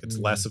more. Like it's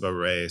less of a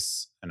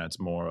race and it's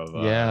more of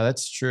a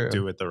that's true.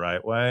 Do it the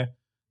right way.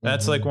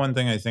 That's like one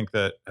thing I think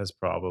that has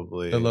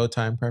probably the low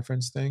time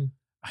preference thing.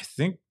 I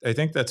think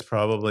that's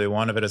probably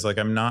one of it. Is like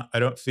I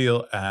don't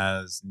feel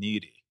as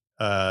needy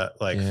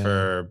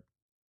for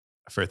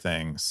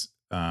things.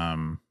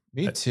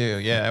 Me too.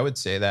 Yeah, I would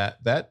say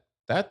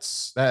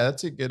that's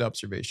a good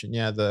observation.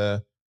 Yeah,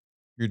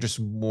 you're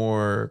just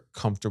more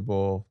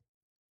comfortable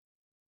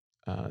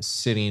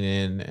sitting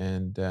in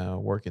and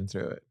working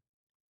through it.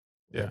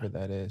 Whatever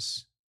that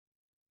is.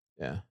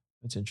 Yeah,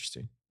 that's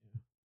interesting.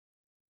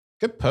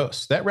 Good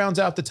post. That rounds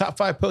out the top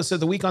 5 posts of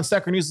the week on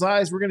Stacker News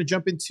Live. We're going to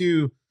jump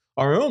into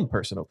our own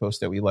personal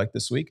post that we like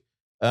this week.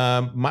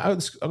 I'm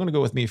going to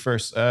go with me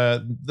first.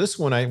 This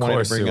one I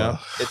wanted to bring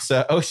up. It's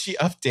Oshi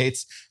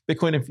updates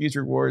Bitcoin Infused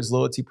Rewards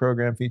loyalty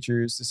program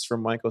features. This is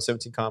from Michael.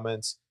 17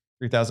 comments,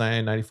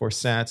 3,994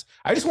 sats.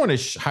 I just want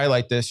to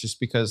highlight this just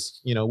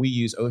because we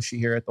use Oshi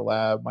here at the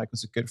lab.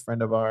 Michael's a good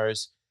friend of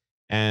ours,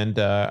 and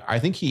I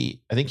think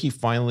he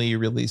finally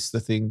released the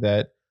thing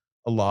that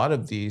a lot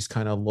of these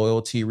kind of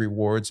loyalty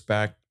rewards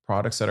backed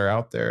products that are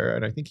out there,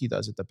 and I think he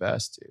does it the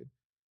best, dude.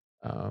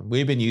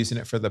 We've been using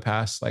it for the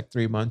past like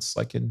 3 months,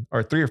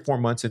 or 3 or 4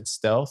 months in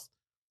stealth.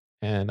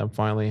 And I'm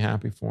finally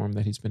happy for him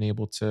that he's been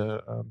able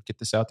to get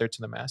this out there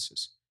to the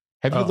masses.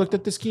 Have you looked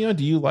at this, Keon?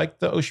 Do you like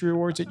the Oshi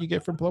rewards that you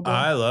get from Pueblo?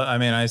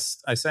 I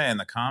say in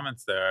the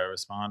comments there, I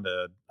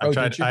responded. I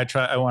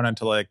wanted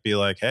to be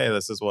like, hey,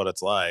 this is what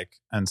it's like.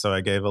 And so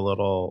I gave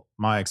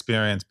my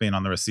experience being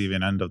on the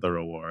receiving end of the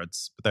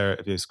rewards. But there,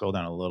 if you scroll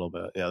down a little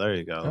bit, yeah, there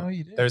you go. Oh,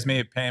 you did. There's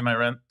me paying my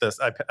rent. This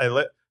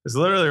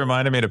literally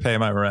reminded me to pay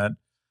my rent.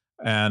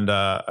 And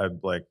I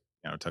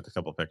took a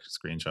couple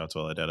screenshots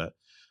while I did it.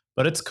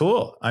 But it's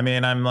cool. I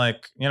mean, I'm I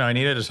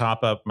needed to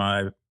top up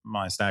my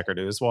Stacker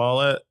News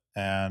wallet,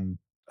 and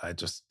I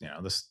just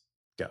this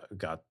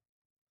got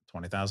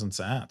 20,000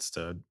 sats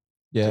to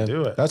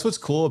do it. That's what's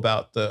cool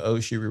about the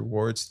Oshi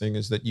rewards thing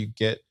is that you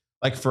get,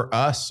 like, for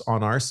us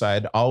on our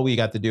side, all we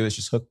got to do is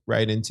just hook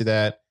right into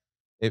that.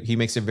 He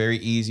makes it very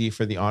easy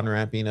for the on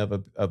ramping of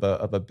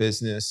a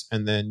business,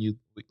 and then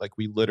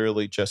we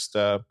literally just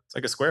it's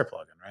like a Square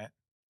plugin, right?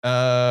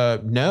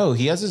 No,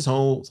 he has his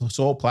whole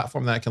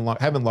platform that I can log.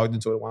 I haven't logged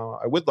into it in a while.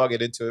 I would log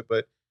it into it,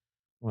 but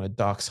I want to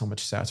dox how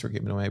much sats we're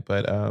giving away,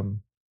 but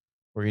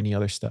or any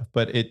other stuff.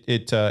 But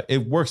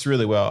it works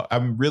really well.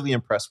 I'm really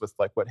impressed with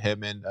what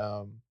him and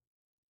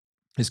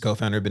his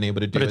co-founder have been able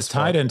to do. But it's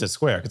tied into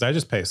Square because I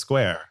just pay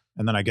Square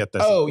and then I get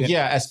this. Oh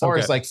yeah, as far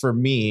as for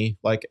me,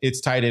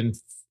 it's tied in.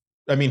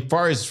 I mean,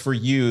 far as for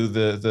you,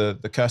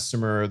 the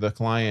customer, the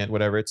client,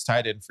 whatever, it's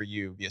tied in for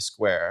you via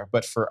Square.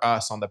 But for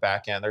us on the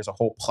back end, there's a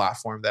whole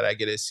platform that I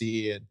get to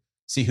see and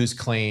see who's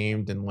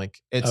claimed, and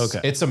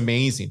it's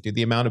amazing, dude.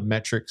 The amount of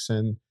metrics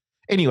and,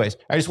 anyways,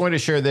 I just wanted to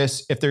share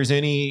this. If there's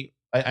any,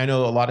 I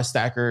know a lot of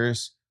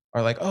stackers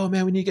are like, oh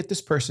man, we need to get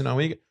this person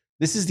on.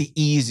 This is the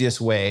easiest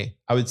way,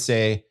 I would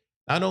say,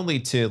 not only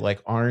to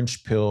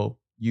orange pill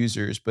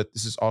users, but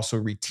this is also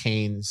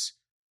retains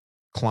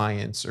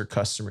clients or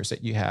customers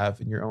that you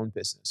have in your own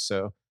business.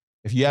 So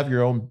if you have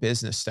your own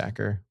business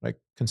stacker,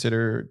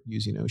 consider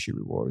using Oshi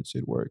rewards.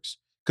 It works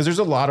because there's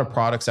a lot of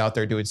products out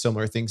there doing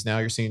similar things now.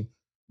 You're seeing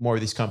more of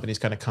these companies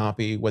kind of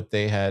copy what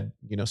they had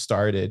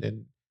started,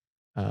 and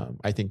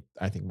I think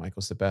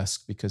Michael's the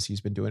best because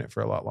he's been doing it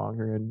for a lot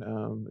longer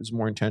and is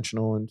more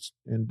intentional and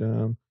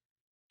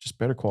just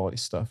better quality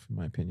stuff in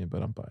my opinion,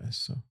 but I'm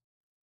biased. So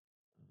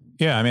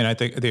yeah, I mean, I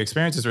think the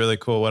experience is really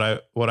cool.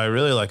 What I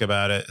really like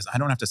about it is I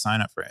don't have to sign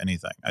up for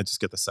anything. I just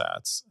get the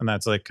sats, and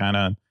that's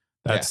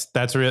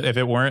that's real. If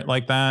it weren't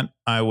like that,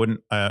 I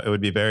wouldn't. It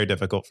would be very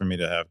difficult for me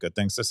to have good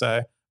things to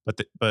say.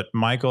 But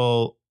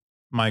Michael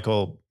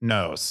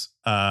knows,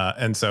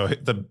 and so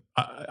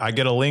I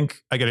get a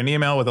link. I get an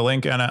email with a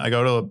link in it. I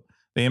go to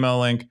the email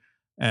link,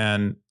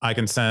 and I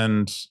can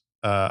send.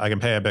 I can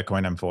pay a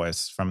Bitcoin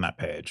invoice from that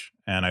page,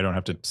 and I don't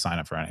have to sign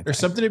up for anything. There's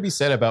something to be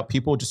said about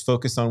people just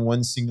focused on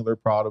one singular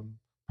problem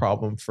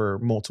for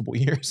multiple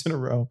years in a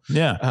row.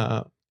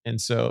 Yeah. And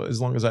so as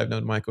long as I've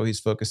known Michael, he's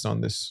focused on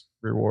this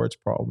rewards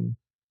problem.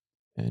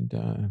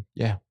 And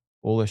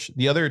bullish.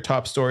 The other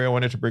top story I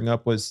wanted to bring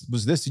up was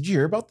this. Did you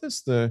hear about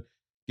this? The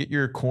get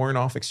your corn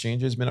off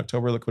exchanges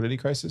mid-October liquidity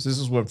crisis. This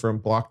is one from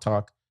Block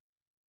Talk.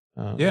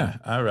 Yeah,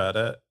 I read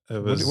it.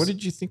 What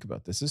did you think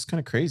about this? This is kind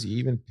of crazy. He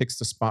even picks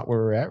the spot where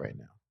we're at right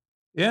now.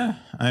 Yeah,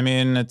 I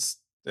mean it's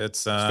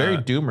very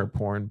doomer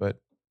porn,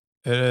 but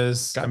it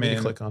is. Got me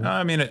to click on it.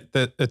 I mean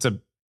it's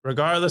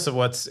regardless of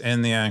what's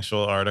in the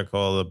actual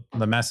article,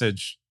 the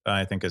message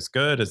I think is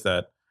good is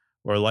that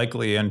we're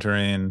likely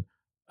entering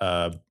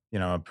a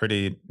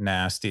pretty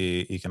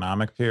nasty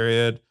economic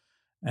period,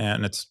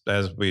 and it's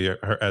as we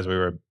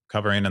were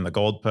covering in the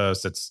Gold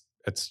Post, it's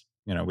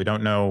we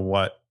don't know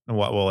what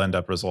will end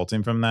up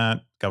resulting from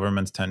that.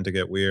 Governments tend to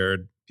get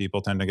weird.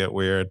 People tend to get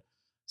weird.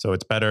 So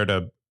it's better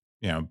to,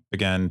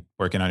 begin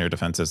working on your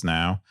defenses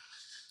now.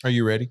 Are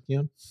you ready,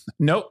 Keon?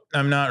 Nope,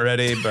 I'm not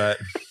ready, but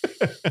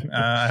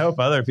I hope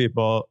other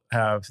people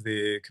have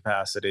the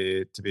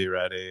capacity to be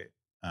ready.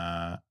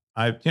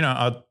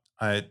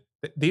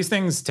 These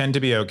things tend to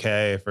be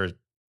okay for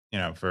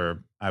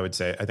I would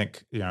say, I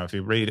think, if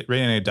you read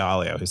any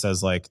Dalio, he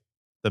says the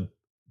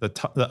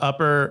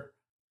upper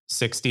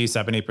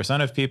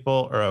 60-70% of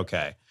people are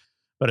okay,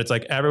 but it's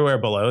everywhere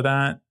below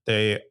that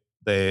they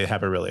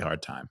have a really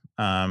hard time.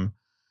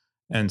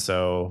 And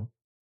so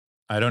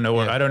I don't know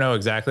I don't know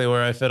exactly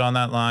where I fit on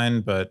that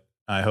line, but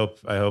I hope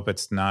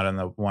it's not in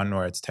the one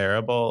where it's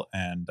terrible.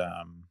 And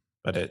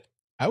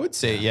I would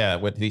say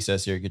what he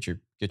says here, get your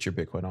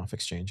Bitcoin off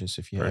exchanges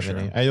if you have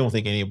any. I don't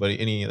think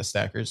any of the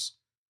stackers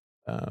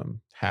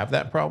have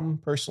that problem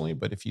personally,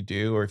 but if you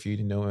do, or if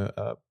you know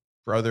a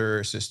brother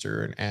or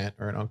sister, an aunt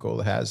or an uncle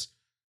that has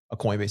a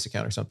Coinbase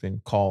account or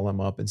something, call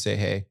them up and say,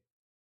 hey,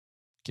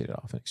 get it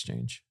off an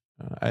exchange.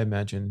 I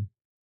imagine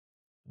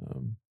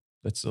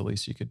that's the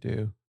least you could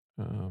do.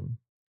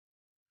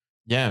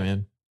 Yeah,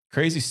 man.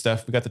 Crazy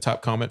stuff. We got the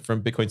top comment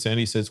from Bitcoin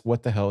Sandy. Says,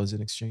 what the hell is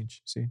an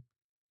exchange? See,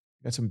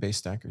 got some base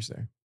stackers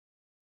there.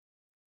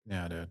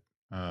 Yeah, dude.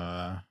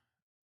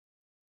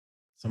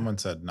 Someone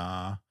said,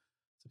 nah.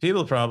 So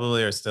people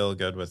probably are still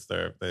good with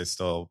they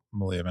still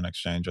believe in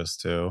exchanges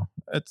too.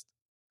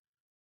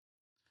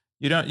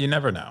 You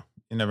never know.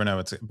 You never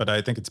know. But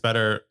I think it's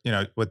better,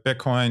 with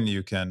Bitcoin,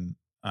 you can,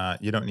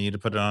 you don't need to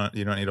put it on,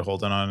 you don't need to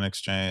hold it on an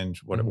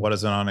exchange. What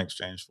is it on an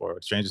exchange for?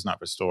 Exchange is not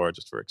for storage,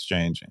 it's for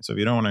exchanging. So if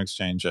you don't want to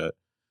exchange it,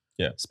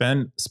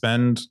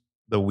 spend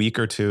the week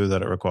or two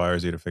that it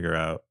requires you to figure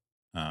out.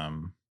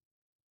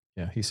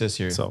 He says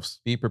here,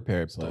 be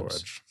prepared,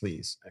 plebs,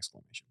 please!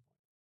 Exclamation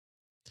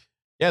point.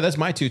 Yeah, that's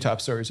my 2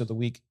 top stories of the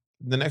week.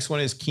 The next one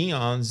is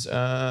Keon's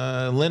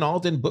Lyn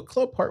Alden Book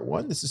Club Part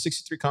 1. This is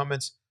 63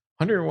 comments,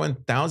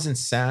 101,000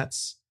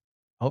 sats.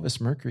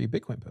 Elvis Mercury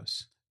Bitcoin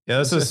posts. Yeah,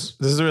 this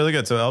is really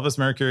good. So Elvis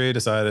Mercury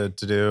decided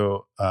to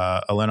do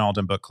a Lyn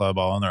Alden book club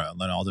all on their own.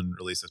 Lyn Alden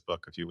released this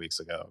book a few weeks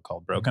ago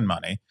called Broken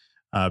Money.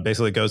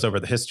 Basically goes over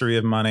the history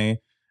of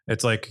money.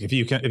 It's like if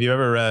you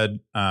ever read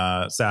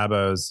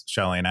Szabo's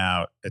Shelling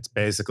Out, it's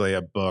basically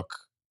a book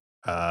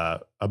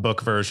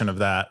version of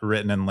that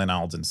written in Lyn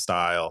Alden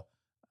style,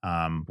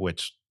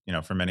 which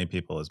for many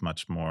people is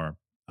much more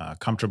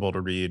comfortable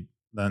to read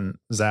than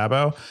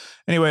Szabo.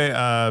 Anyway,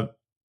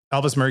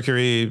 Elvis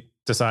Mercury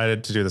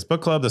decided to do this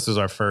book club. This was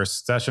our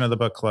first session of the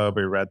book club.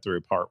 We read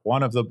through part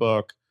 1 of the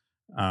book.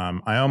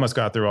 I almost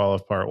got through all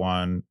of part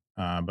 1,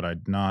 but I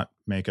did not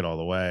make it all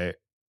the way.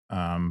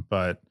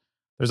 But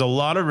there's a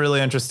lot of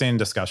really interesting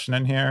discussion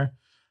in here.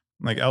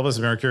 Like Elvis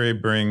Mercury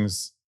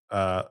brings,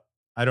 I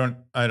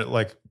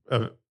like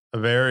a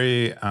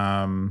very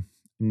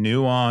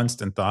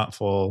nuanced and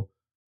thoughtful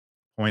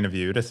point of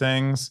view to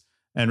things,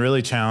 and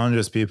really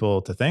challenges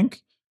people to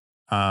think.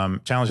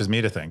 Challenges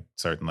me to think,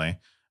 certainly.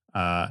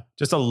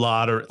 Just a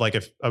lot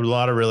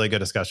of really good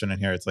discussion in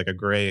here. It's like a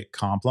great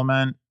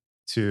compliment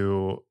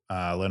to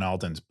Lyn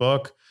Alden's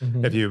book.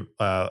 Mm-hmm. If you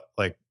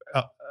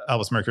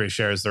Elvis Mercury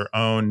shares their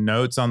own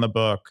notes on the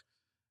book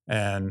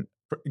and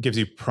gives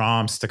you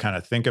prompts to kind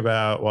of think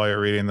about while you're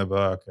reading the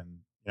book, and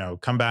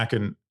come back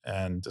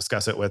and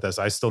discuss it with us.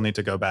 I still need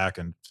to go back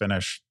and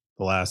finish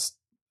the last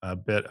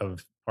bit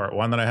of part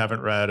 1 that I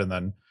haven't read, and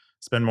then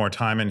spend more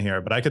time in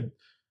here. But I could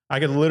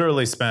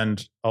literally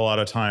spend a lot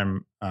of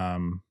time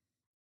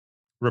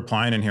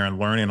replying in here and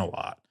learning a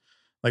lot.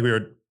 Like we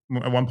were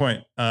at one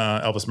point,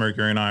 Elvis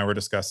Mercury and I were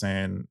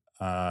discussing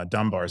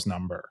Dunbar's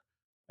number,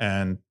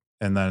 and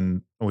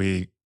then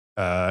we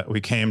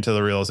came to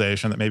the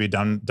realization that maybe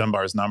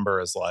Dunbar's number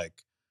is like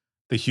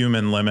the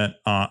human limit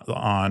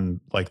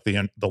on like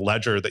the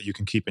ledger that you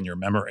can keep in your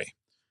memory.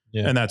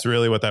 Yeah. And that's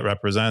really what that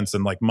represents.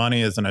 And like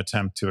money is an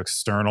attempt to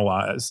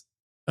externalize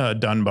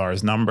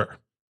Dunbar's number.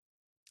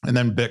 And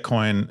then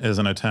Bitcoin is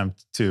an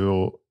attempt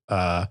to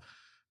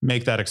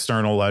make that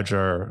external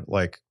ledger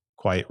like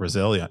quite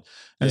resilient.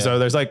 And so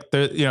there's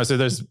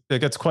it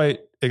gets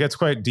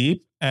quite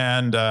deep,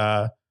 and it's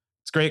a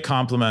great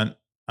compliment.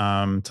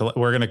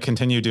 We're going to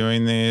continue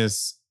doing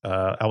these.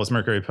 Elvis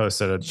Mercury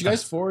posted. Did you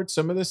guys forward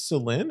some of this to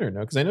Lyn or no?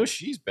 Because I know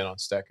she's been on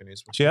Stacker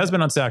News. She has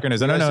been on Stacker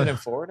News. I don't know. Didn't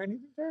forward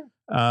anything there?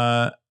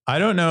 I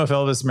don't know if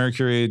Elvis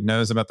Mercury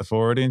knows about the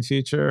forwarding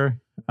feature.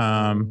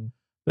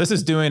 This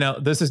is doing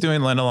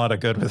Lyn a lot of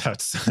good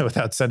without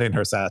sending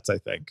her sats. I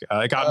think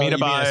it got me to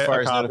buy as far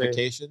as copy.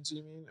 notifications.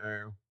 You mean?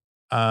 Or?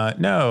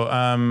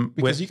 No,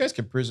 because you guys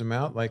could prism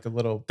out like a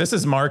little. This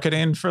is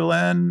marketing for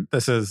Lyn.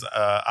 This is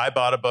I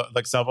bought a book.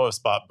 Like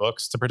Selvos bought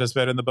books to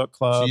participate in the book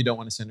club. So you don't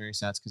want to send her any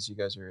sats because you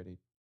guys are already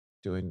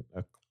doing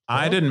a.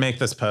 I didn't make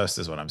this post,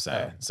 is what I'm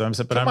saying. So I'm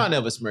saying, but come on,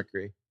 Elvis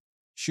Mercury,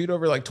 shoot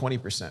over like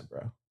 20%,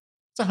 bro.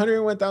 It's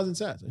 101,000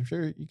 sats. I'm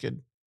sure you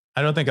could.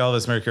 I don't think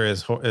Elvis Mercury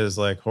is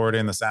like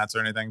hoarding the sats or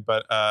anything,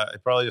 but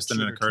it probably just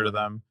didn't occur to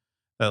them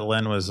that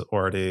Lyn was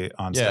already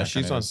on. Yeah, Stacker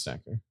she's News. on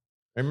Stacker.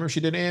 I remember she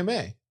did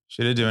AMA.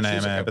 She did do an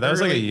AMA, but that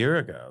was like a year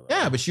ago.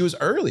 Yeah, but she was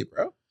early,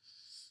 bro.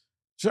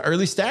 She's an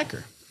early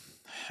stacker.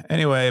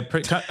 Anyway,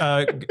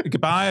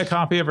 buy a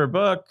copy of her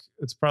book.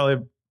 It's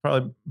probably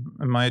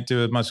might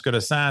do as much good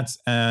as sats.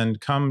 And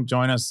come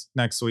join us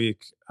next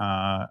week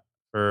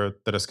for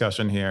the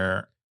discussion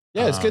here.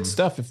 Yeah, it's good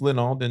stuff. If Lyn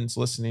Alden's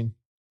listening,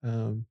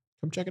 come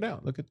check it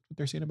out. Look at what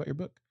they're saying about your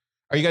book.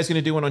 Are you guys going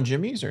to do one on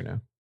Jimmy's or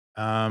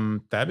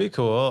no? That'd be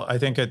cool. I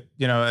think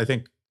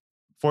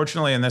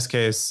fortunately, in this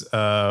case,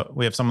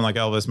 we have someone like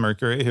Elvis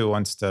Mercury who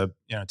wants to,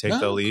 take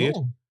the lead.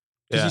 Cool.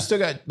 Because you still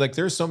got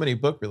there's so many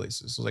book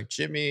releases. So like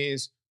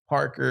Jimmy's,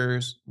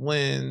 Parker's,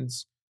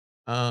 Lyn's,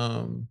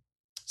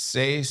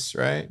 Sace,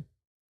 right?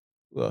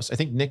 Who else? I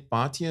think Nick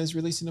Bhatia is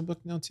releasing a book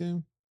now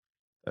too.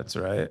 That's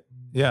right.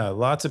 Yeah,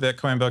 lots of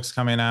Bitcoin books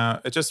coming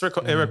out. It just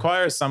it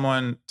requires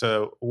someone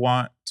to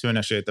want to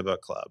initiate the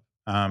book club,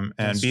 and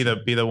be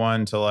the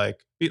one to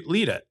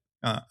lead it.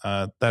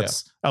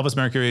 That's Elvis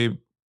Mercury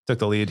took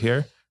the lead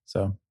here.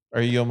 So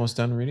are you almost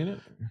done reading it?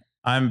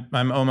 I'm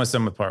almost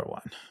done with part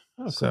 1.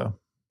 Oh, cool. So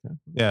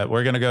Yeah,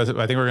 we're gonna go.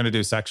 I think we're gonna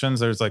do sections.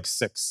 There's like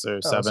 6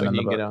 or 7 so in the you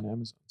can book. get it on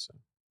Amazon. So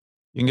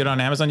You can get it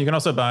on Amazon. You can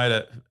also buy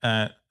it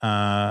at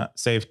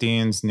Safe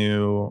Dean's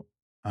new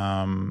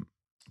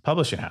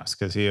publishing house,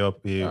 because he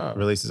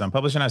releases on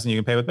publishing house, and you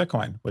can pay with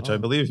Bitcoin, which I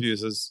believe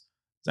uses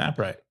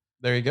Zaprise.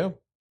 There you go.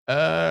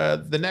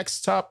 The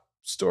next top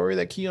story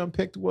that Keon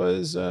picked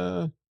was,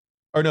 or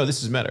no,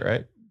 this is Meta,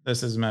 right?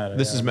 This is Meta.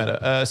 This is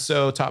Meta.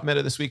 So top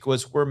Meta this week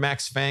were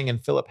Max Fang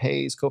and Philip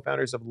Hayes,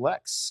 co-founders of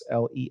Lexe,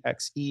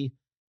 Lexe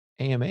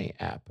AMA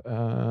app,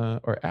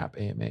 or app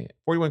AMA.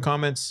 41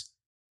 comments,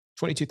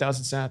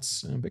 22,000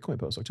 sats, Bitcoin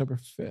post, October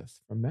 5th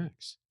from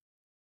Max.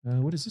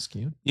 What is this,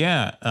 Keon?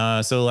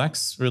 Yeah. So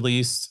Lexe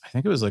released, I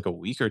think it was like a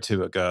week or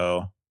two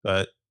ago,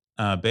 but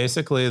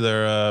basically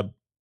they're a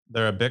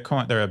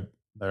Bitcoin,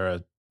 they're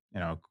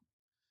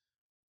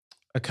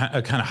a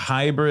kind of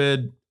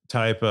hybrid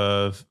type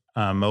of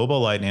mobile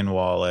Lightning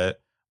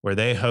wallet where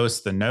they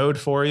host the node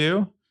for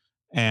you,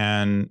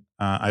 and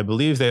I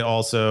believe they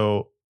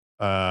also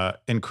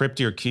encrypt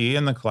your key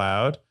in the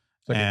cloud.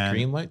 Like a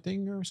Greenlight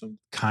thing or something?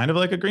 Kind of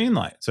like a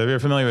Greenlight. So if you're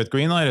familiar with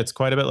Greenlight, it's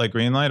quite a bit like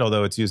Greenlight,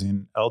 although it's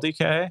using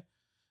LDK.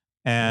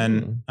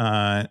 And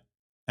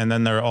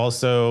then they're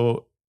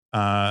also,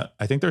 I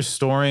think they're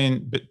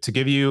storing, to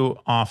give you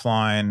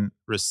offline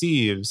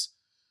receives,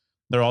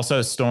 they're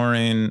also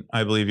storing,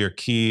 I believe, your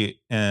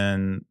key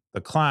in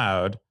the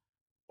cloud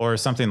or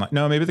something like,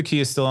 no, maybe the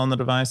key is still on the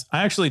device.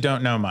 I actually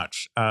don't know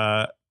much,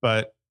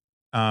 but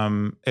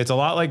it's a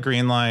lot like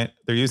Greenlight.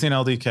 They're using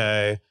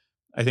LDK.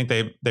 I think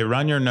they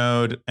run your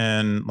node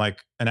in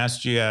like an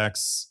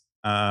SGX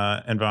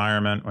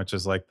environment, which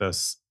is like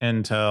this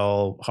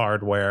Intel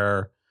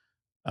hardware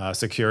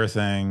secure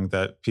thing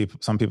that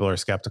some people are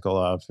skeptical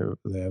of.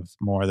 They have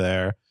more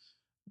there,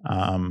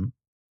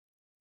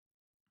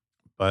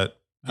 but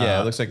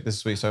yeah, it looks like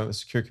this week. So the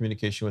secure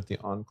communication with the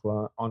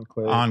Enclave.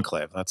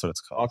 Enclave, that's what it's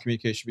called. All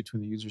communication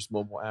between the user's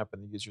mobile app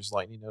and the user's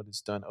Lightning node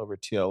is done over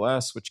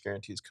TLS, which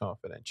guarantees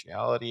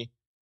confidentiality,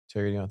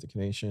 integrity,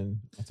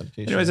 authentication.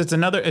 Anyways, it's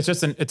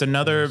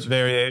another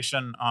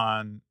variation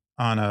on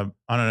an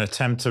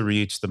attempt to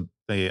reach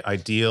the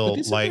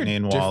ideal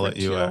Lightning wallet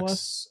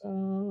UX.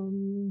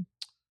 TLS,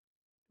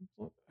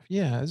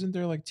 yeah, isn't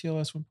there like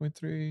TLS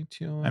 1.3,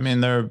 TLS? I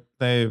mean,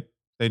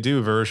 they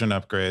do version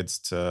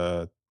upgrades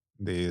to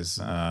these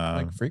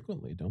like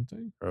frequently, don't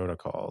they?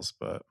 Protocols,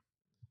 but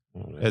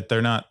it's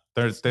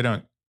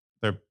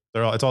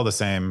all the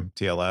same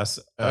TLS.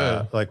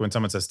 Like when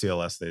someone says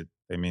TLS,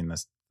 they mean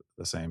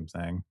the same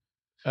thing.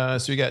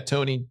 So we got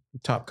Tony,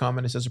 top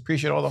comment. It says,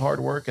 appreciate all the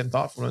hard work and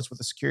thoughtfulness with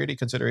the security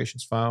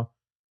considerations file.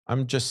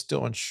 I'm just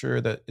still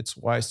unsure that it's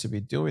wise to be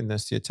doing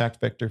this. The attack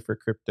vector for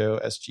crypto,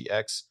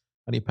 SGX,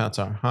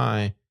 honeypots are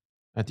high.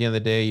 At the end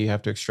of the day, you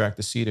have to extract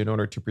the seed in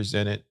order to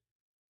present it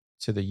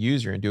to the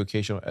user and do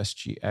occasional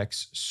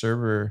SGX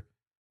server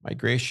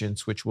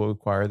migrations, which will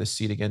require the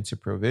seed again to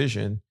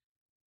provision.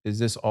 Is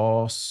this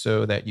all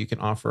so that you can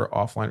offer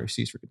offline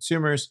receipts for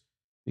consumers?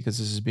 Because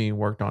this is being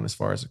worked on as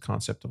far as the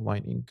concept of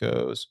Lightning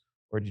goes.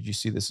 Or did you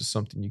see this as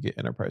something you get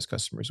enterprise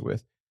customers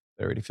with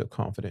that already feel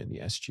confident in the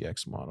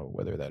SGX model,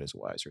 whether that is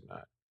wise or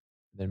not?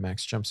 And then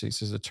Max jumps in. He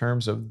says, the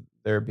terms of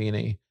there being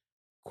a,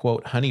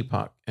 quote,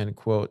 honeypot, end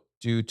quote,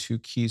 due to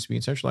keys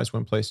being centralized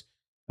one place,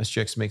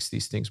 SGX makes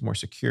these things more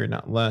secure,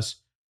 not less.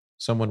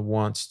 Someone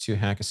wants to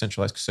hack a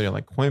centralized custodian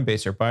like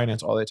Coinbase or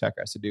Binance. All the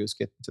attacker has to do is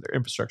get into their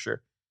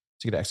infrastructure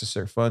to get access to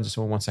their funds. If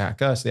someone wants to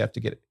hack us, they have to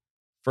get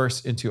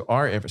first into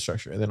our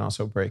infrastructure and then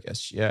also break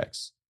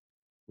SGX.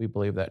 We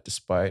believe that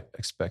despite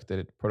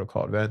expected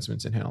protocol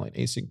advancements in handling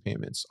async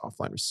payments,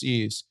 offline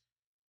receives,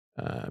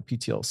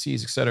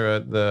 PTLCs, etc.,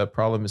 the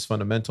problem is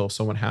fundamental.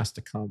 Someone has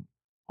to come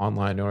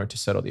online in order to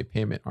settle the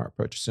payment. Our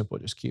approach is simple: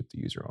 just keep the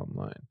user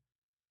online.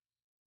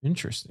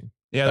 Interesting.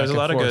 Yeah, there's a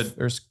lot of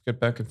There's good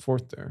back and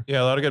forth there.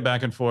 Yeah, a lot of good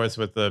back and forth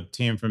with the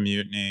team from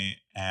Mutiny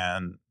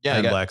and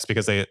Lexe,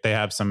 because they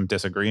have some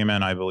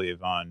disagreement, I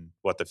believe, on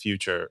what the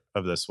future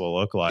of this will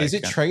look like. Is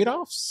it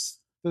trade-offs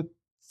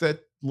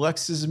that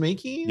Lexe is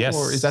making? Yes.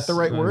 Or is that the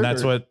right word?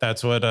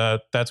 That's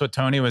what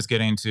Tony was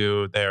getting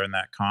to there in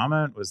that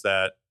comment, was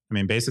that, I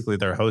mean, basically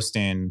they're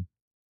hosting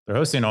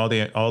all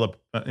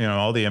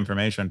the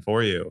information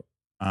for you.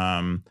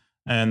 And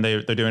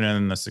they're doing it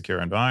in the secure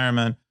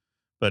environment.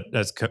 But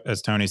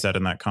as Tony said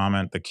in that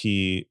comment, the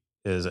key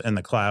is in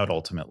the cloud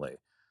ultimately.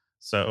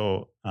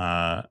 So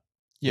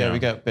we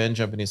got Ben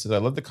jumping in. He says, I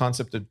love the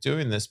concept of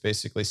doing this,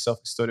 basically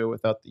self-custodial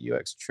without the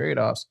UX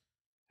trade-offs.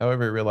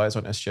 However, it relies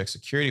on SGX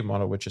security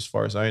model, which as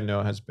far as I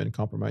know has been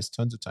compromised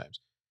tons of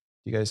times.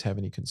 Do you guys have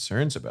any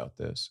concerns about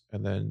this?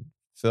 And then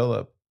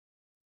Philip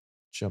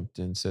jumped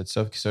in and said,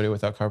 self-custodial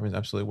without compromise is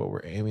absolutely what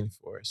we're aiming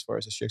for. As far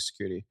as SGX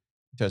security,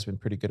 it has been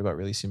pretty good about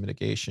releasing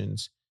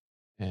mitigations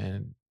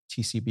and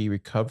TCB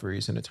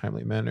recoveries in a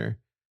timely manner.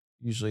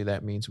 Usually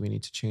that means we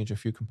need to change a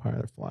few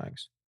compiler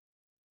flags.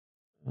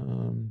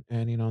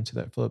 Adding on to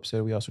that, Philip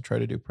said, we also try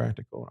to do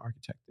practical and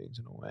architect things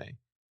in a way.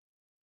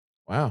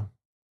 Wow.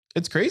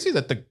 It's crazy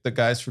that the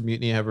guys from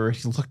Mutiny have already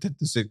looked at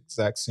this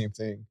exact same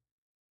thing.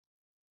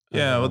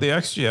 Yeah, well, the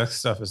XGX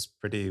stuff is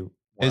pretty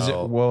Is it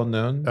well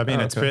known? I mean,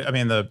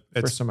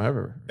 First time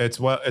ever. It's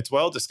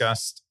well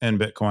discussed in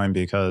Bitcoin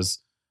because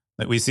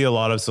we see a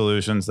lot of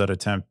solutions that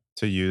attempt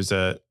to use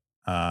it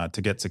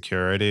to get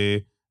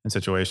security in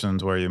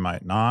situations where you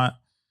might not.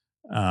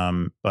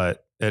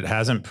 But it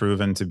hasn't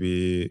proven to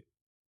be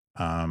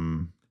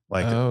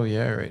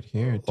right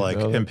here, like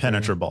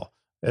impenetrable.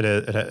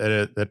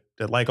 It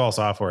like all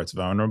software, it's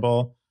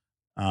vulnerable.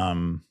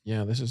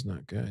 Yeah, this is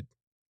not good.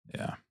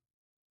 Yeah.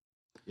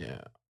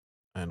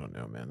 I don't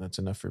know, man. That's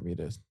enough for me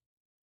to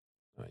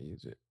not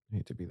use it. I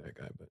hate to be that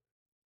guy, but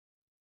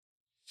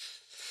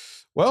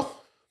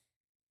well,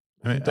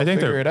 I think they'll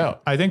figure it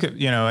out. I think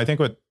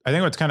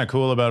what's kind of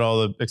cool about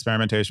all the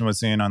experimentation with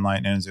seeing on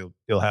Lightning is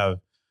you'll have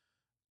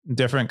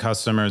different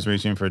customers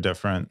reaching for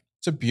different.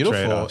 It's a beautiful.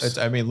 trade-offs.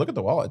 Look at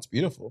the wallet. It's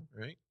beautiful,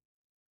 right?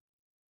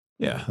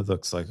 Yeah, it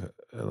looks like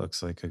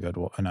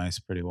a nice,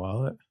 pretty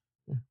wallet.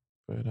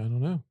 But I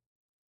don't know.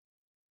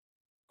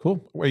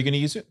 Cool. Are you going to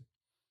use it?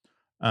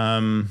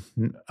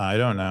 I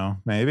don't know.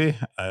 Maybe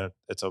I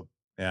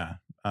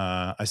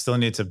still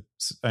need to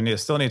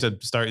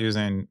start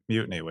using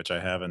Mutiny, which I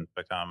haven't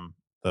become.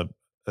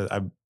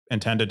 I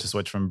intended to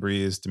switch from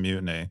Breeze to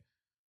Mutiny,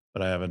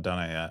 but I haven't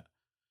done it yet.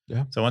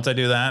 Yeah. So once I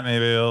do that,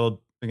 maybe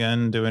I'll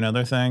begin doing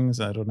other things.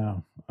 I don't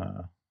know.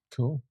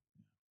 Cool.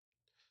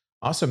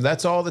 Awesome.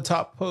 That's all the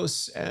top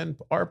posts and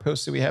our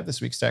posts that we have this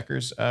week,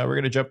 Stackers. We're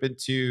going to jump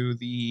into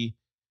the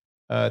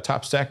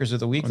top Stackers of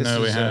the week. We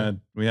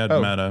had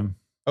Meta.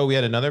 Oh, we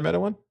had another Meta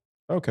one?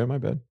 Okay, my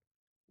bad.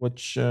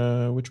 Which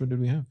one did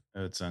we have?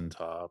 It's in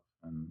top,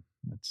 and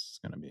it's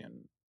going to be in.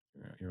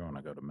 You want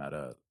to go to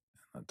Meta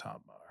in the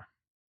top bar.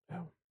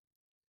 Oh,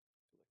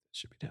 it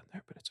should be down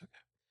there, but it's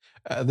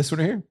okay. This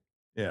one here?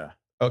 Yeah.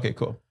 Okay,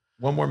 cool.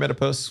 One more Meta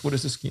post. What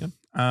is this, Keon?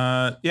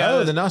 Yeah.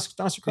 The Nostr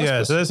Cross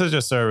post. So this is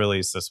just our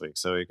release this week.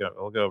 So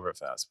we'll go over it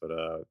fast. But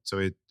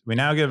so we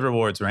now give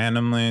rewards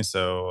randomly.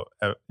 So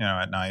at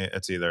night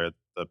it's either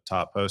the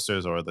top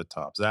posters or the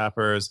top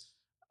zappers.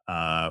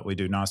 We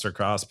do Nostr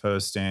Cross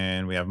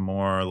posting. We have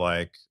more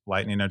like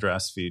Lightning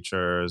address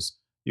features.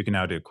 You can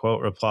now do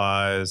quote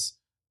replies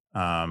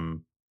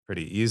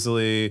pretty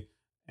easily.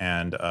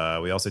 And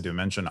we also do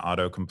mention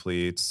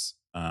autocompletes.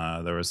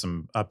 There were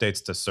some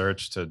updates to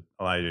search to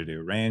allow you to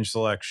do range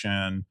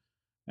selection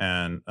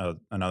and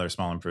another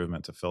small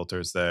improvement to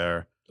filters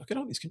there. Look at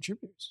all these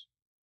contributors.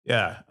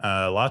 Yeah.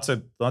 Lots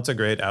of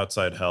great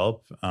outside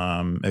help.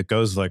 It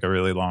goes like a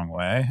really long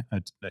way,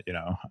 good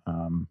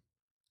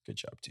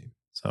job, team.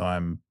 So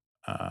I'm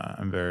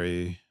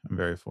very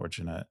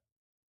fortunate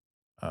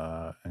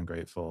and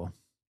grateful.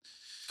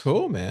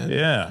 Cool, man.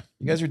 Yeah.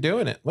 You guys are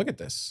doing it. Look at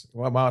this.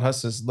 Wild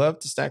Hustlers love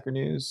to Stacker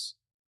News.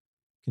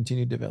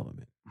 Continued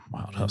development.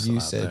 Wild Hustle. You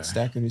said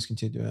Stacker News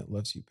continued development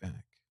loves you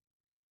back.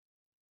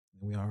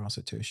 And we are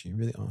also Toshi.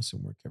 Really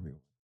awesome work,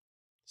 everyone.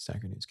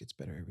 Stacker News gets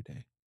better every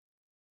day.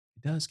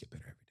 It does get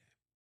better every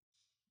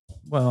day.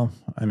 Well,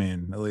 I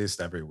mean, at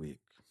least every week,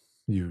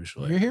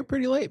 usually. You're here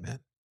pretty late, man.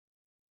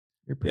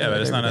 Yeah,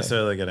 but it's not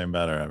necessarily getting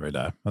better every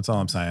day. That's all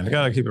I'm saying. You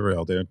gotta keep it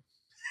real, dude.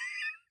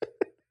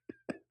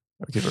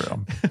 Keep it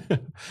real.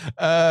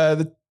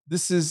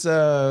 This is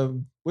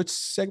which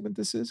segment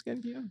this is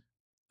again, Keon?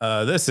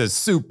 This is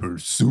super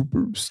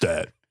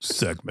stat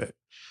segment.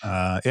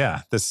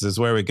 This is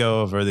where we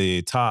go over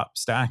the top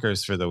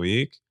stackers for the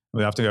week.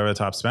 We often go over the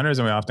top spenders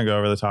and we often go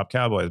over the top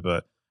cowboys,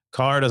 but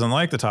Carr doesn't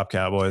like the top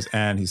cowboys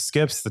and he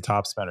skips the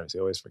top spenders. He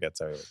always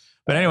forgets everything.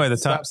 But anyway, the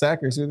top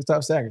stackers. Who are the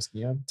top stackers,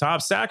 Keon?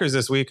 Top stackers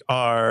this week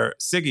are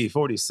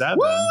Siggy47.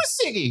 Woo,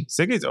 Siggy!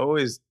 Siggy's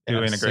always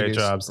doing a great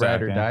job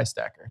stacking. Ride or die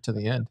stacker to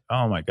the end.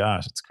 Oh my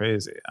gosh, it's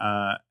crazy.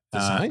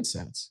 Design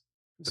Sats.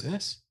 Who's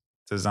this?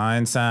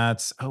 Design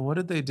Sats. Oh, what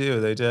did they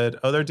do?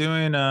 They're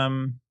doing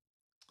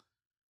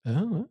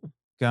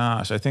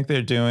gosh, I think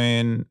they've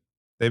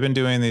been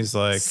doing these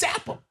like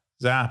Zap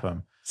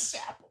them.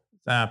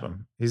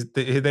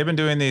 They've been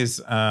doing these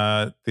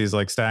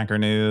like Stacker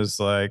News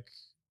like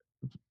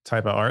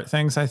type of art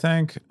things, I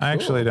think. Cool.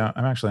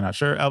 I'm actually not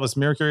sure. Elvis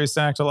Mercury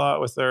stacked a lot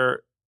with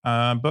their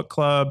book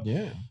club.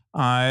 Yeah.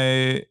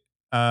 I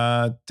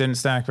didn't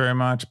stack very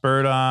much.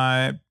 Bird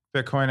Eye,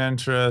 Bitcoin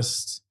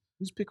Interest.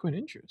 Who's Bitcoin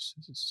Interest?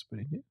 This is what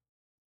I do.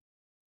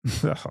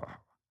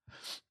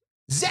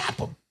 Zap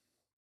them.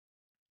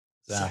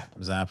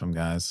 Zap them,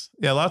 guys.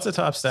 Yeah, lots of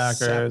top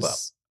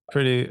stackers.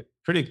 Pretty.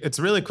 It's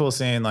really cool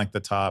seeing like the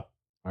top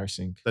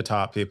rsync, the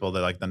top people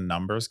that like the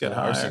numbers get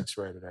higher. rsync's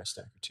right at our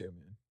stacker too,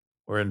 man.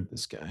 We're in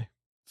this guy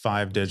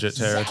 5-digit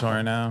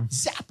territory now.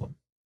 Zap them.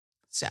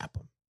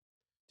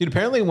 Dude,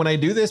 apparently when I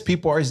do this,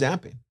 people are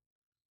zapping.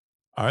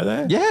 Are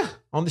they? Yeah,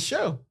 on the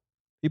show.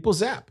 People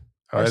zap.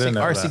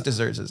 rsync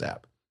deserves a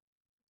zap.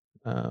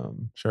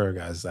 Sure,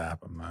 guys, zap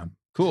them, man.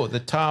 Cool.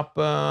 The top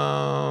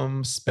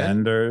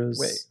spenders.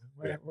 Wait,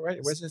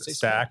 where's it say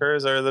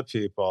stackers are the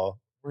people.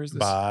 Where's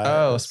this?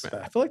 I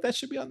feel like that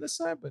should be on this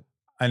side, but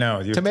I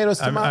know.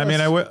 Tomatoes. I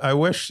mean, I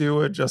wish you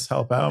would just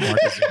help out,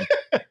 Marcus.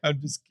 I'm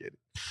just kidding.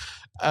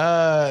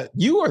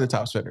 You are the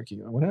top spender,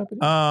 Keon. What happened?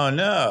 Oh,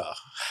 no.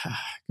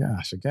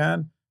 Gosh,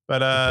 again.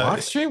 But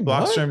Blockstream?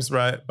 Blockstream's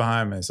right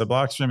behind me. So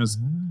Blockstream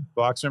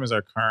is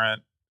our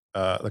current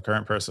the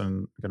current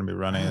person going to be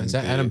running. Is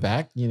that Adam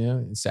Back?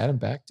 Is Adam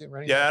Back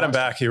running? Yeah, Adam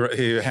Back. He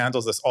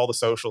handles all the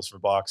socials for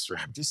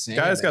Blockstream. I'm just saying.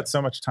 Guy's got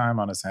so much time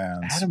on his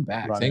hands. Adam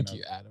Back. Thank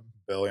you, Adam.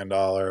 $1 billion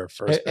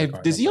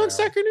first. Does he on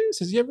Stacker News?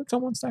 Has he ever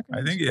come on Stacker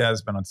News? I think he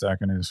has been on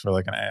Stacker News for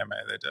like an AMA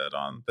they did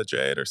on the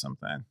Jade or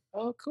something.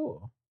 Oh,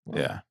 cool.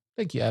 Well, yeah.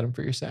 Thank you, Adam,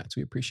 for your stats.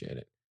 We appreciate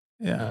it.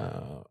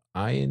 Yeah.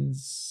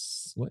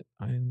 Ions. What?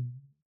 Ion.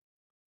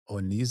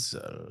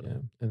 Onizel. Yeah.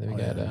 And then we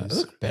got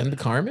Ben the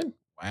Carmen.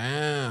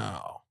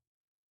 Wow.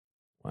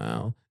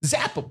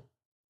 Zap him.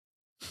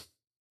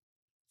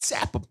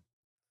 Zap him.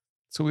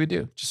 That's what we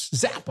do. Just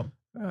zap them.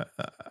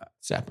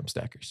 Zap them,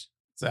 stackers.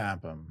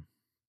 Zap them.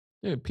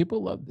 Dude,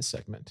 people love this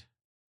segment.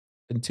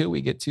 Until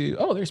we get to,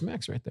 there's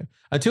Max right there.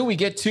 Until we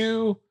get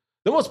to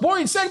the most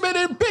boring segment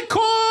in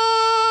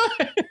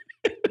Bitcoin.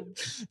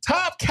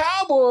 Top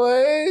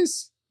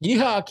Cowboys.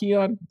 Yeehaw,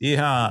 Keon.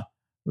 Yeehaw.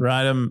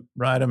 Ride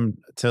them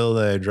till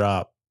they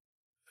drop.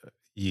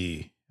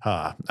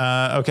 Yeehaw.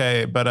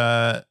 Okay,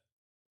 but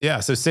yeah,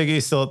 so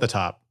Siggy's still at the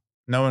top.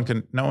 No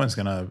one's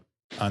gonna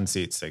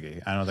unseat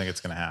Siggy. I don't think it's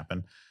gonna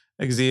happen.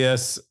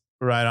 Exeus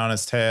right on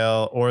his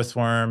tail.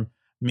 Orthworm.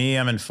 Me,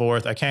 I'm in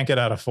fourth. I can't get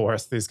out of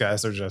fourth. These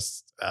guys are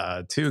just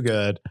too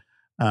good.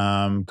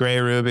 Gray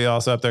Ruby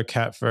also up there.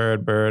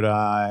 Catford, Bird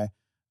Eye.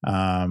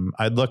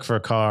 I'd look for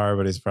Carr,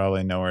 but he's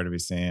probably nowhere to be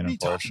seen,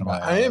 unfortunately.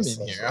 I am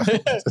in here.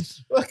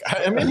 Look,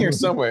 I'm in here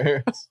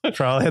somewhere.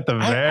 Probably at the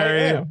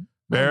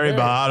very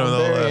bottom of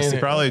the list. He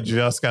probably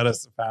just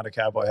found a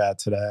cowboy hat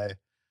today.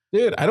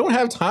 Dude, I don't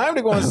have time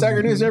to go on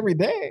Stacker News every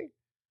day.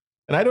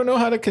 And I don't know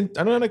how to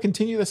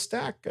continue the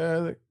stack.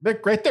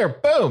 Look, right there.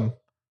 Boom.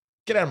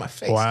 Get out of my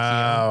face.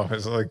 Wow.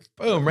 It's like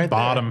boom, right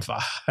bottom there.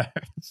 5.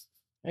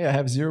 Hey, I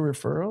have 0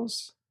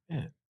 referrals.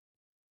 Man,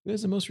 who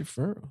has the most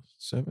referrals?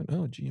 7.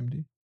 Oh,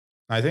 GMD.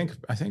 I think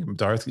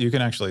Darth, you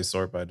can actually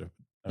sort by you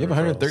have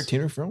 113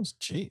 referrals?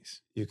 Jeez.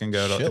 You can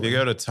go to, if you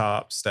go to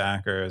top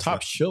stackers.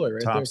 Top Schiller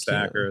right top there. Top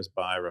stackers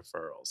by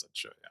referrals. It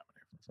show you how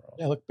many referrals.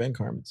 Yeah, look, Ben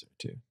Carmen's there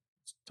too.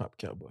 It's top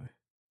cowboy.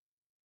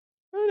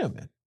 I don't know,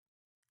 man.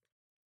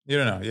 You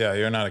don't know. Yeah,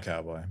 you're not a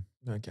cowboy.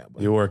 Not a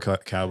cowboy. You wore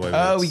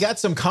cowboy. We got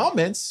some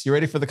comments. You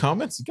ready for the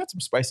comments? You got some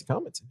spicy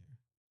comments in here.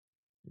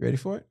 You ready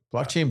for it?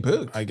 Blockchain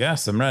Boog. I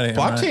guess I'm ready.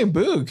 Blockchain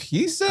Boog.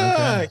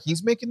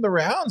 He's making the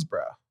rounds,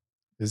 bro.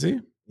 Is he?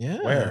 Yeah.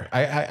 Where?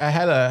 I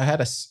had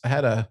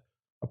a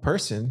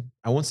person.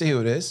 I won't say who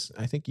it is.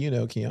 I think you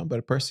know, Keon, but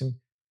a person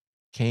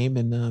came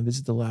and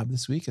visited the lab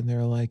this week, and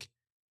they're like,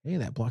 "Hey,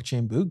 that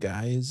Blockchain Boog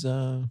guy is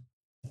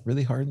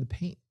really hard in the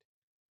paint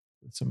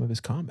with some of his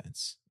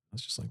comments." I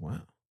was just like,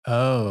 "Wow."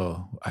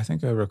 Oh, I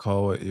think I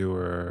recall what you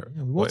were.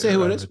 Yeah, we won't say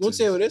who it is. Won't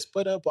say who it is,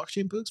 but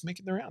Blockchain Boog's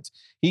making the rounds.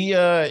 He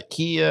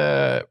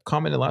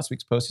commented last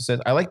week's post. He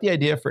says, "I like the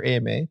idea for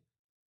AMA.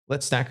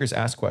 Let stackers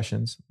ask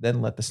questions, then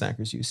let the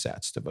stackers use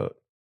sats to vote."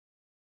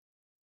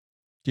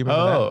 Do you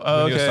remember that? When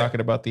okay. he was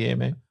talking about the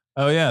AMA.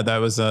 Oh yeah, that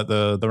was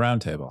the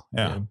round table.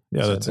 Yeah,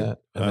 that's it.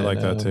 I like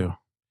that too.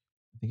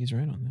 I think he's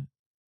right on that.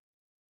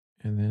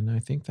 And then I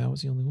think that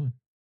was the only one.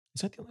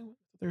 Is that the only one?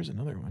 There's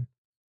another one.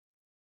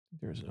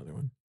 There's another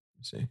one. Let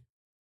me see.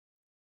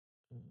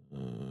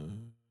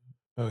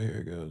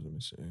 Here it goes. Let me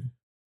see.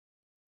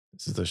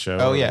 This is the show.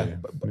 Oh yeah.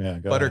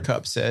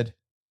 Buttercup said,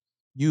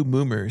 "You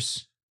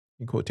moomers,"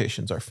 in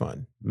quotations, "are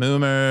fun.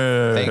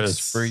 Moomers.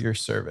 Thanks for your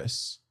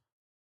service.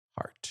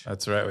 Heart."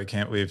 That's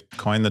right. We've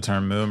coined the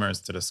term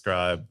moomers to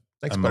describe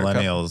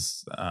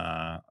millennials.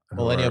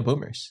 Millennial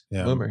boomers.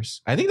 Yeah.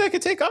 Boomers. I think that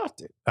could take off,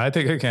 dude. I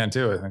think it can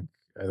too.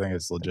 I think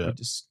it's legit. We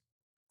just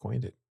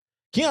coined it.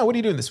 Keon, what are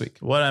you doing this week?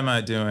 What am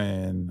I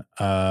doing?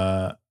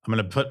 I'm going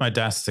to put my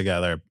desk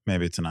together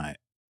maybe tonight.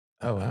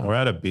 Oh, wow. We're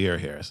out of beer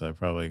here, so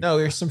probably. No,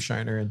 there's some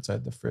Shiner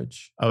inside the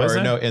fridge. Oh, is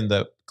there? No, in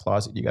the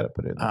closet. You got to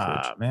put it in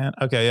the fridge. Man.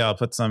 Okay, yeah, I'll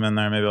put some in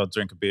there. Maybe I'll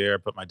drink a beer,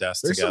 put my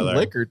desk together. There's some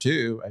liquor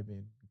too. I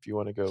mean, if you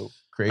want to go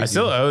crazy. I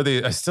still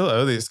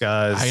owe these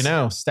guys. I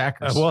know,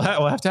 stackers. We'll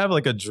have to have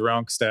like a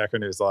drunk Stacker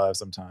News Live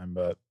sometime,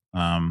 but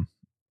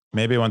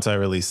maybe once I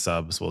release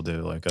subs, we'll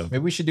do like a. Maybe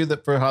we should do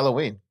that for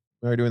Halloween.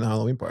 We're doing the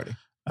Halloween party.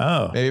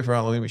 Oh, maybe for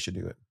Halloween we should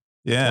do it.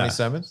 Yeah,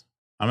 27th.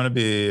 I'm gonna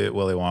be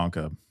Willy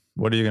Wonka.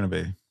 What are you gonna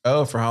be?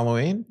 Oh, for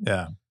Halloween?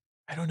 Yeah.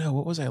 I don't know.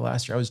 What was I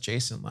last year? I was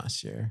Jason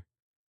last year.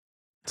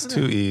 It's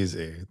too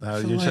easy.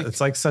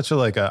 It's like such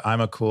a I'm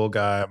a cool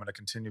guy. I'm gonna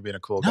continue being a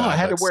cool guy. No, I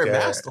had to wear a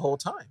mask the whole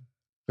time.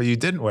 But you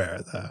didn't wear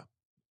it though.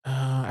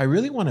 I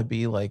really want to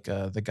be like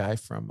the guy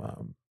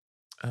from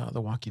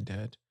The Walking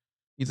Dead,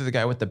 either the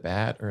guy with the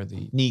bat or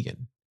the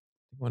Negan.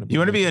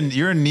 You're a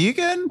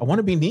Negan? I want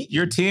to be Negan.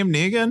 You're team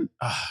Negan?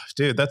 Oh,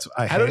 dude,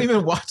 I don't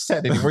even watch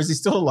that anymore. Is he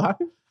still alive?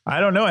 I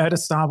don't know. I had to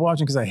stop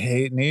watching because I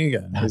hate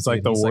Negan. He's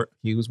like the worst.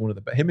 He was one of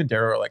the best. Him and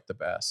Daryl are like the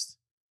best.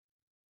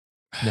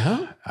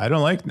 No? I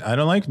don't like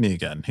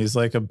Negan. He's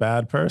like a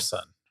bad person.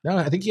 No,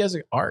 I think he has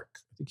an arc.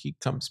 I think he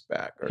comes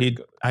back.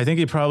 I think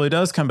he probably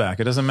does come back.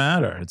 It doesn't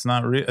matter. It's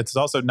not. It's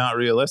also not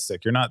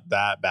realistic. You're not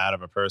that bad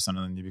of a person,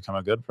 and then you become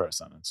a good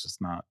person. It's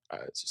just not.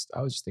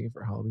 I was just thinking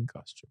for a Halloween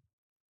costume.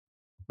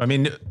 I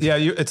mean, yeah,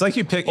 it's like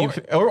you pick.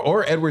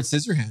 Or Edward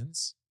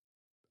Scissorhands.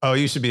 Oh,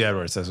 you should be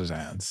Edward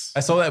Scissorhands. I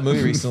saw that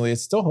movie recently. It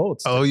still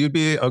holds. Oh, you'd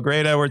be a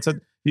great Edward.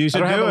 You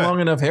should I don't do have it. long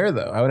enough hair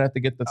though. I would have to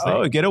get the thing.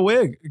 Oh, get a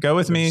wig. Go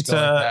with me to. to.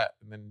 Like that,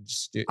 and then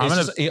just do,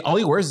 all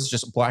he wears is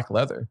just black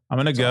leather. I'm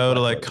gonna go to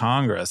like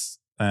Congress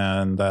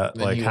and that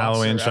like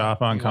Halloween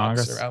shop on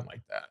Congress. Walks around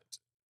like that.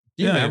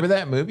 Do you remember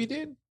that movie,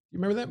 dude? You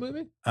remember that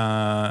movie?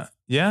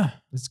 Yeah,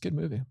 it's a good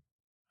movie.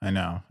 I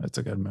know it's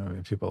a good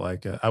movie. People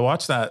like it. I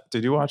watched that.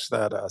 Did you watch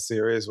that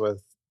series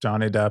with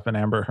Johnny Depp and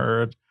Amber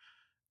Heard?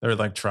 Their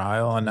like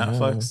trial on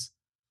Netflix.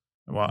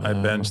 Well, I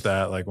binged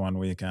that like one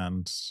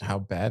weekend. How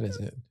bad is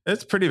it?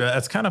 It's pretty bad.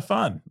 It's kind of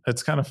fun.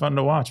 It's kind of fun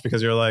to watch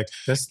because you're like,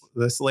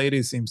 this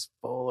lady seems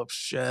full of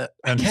shit.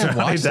 And I can't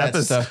watch that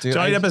stuff, dude.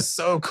 Johnny Depp is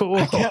so cool.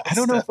 I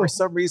don't know, for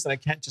some reason I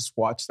can't just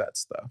watch that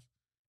stuff.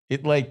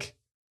 It like,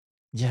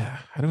 yeah,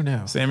 I don't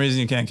know. Same reason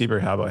you can't keep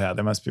your cowboy hat.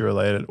 They must be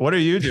related. What are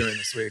you doing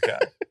this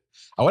weekend?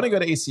 I want to go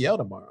to ACL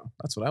tomorrow.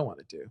 That's what I want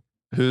to do.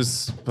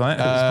 Who's playing?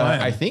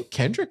 I think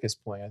Kendrick is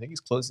playing. I think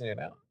he's closing it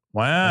out.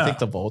 Wow. I think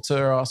the Volta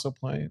are also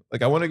playing.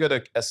 Like I want to go to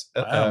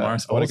I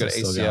want to go to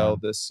ACL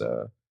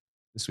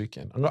this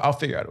weekend. I'll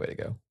figure out a way to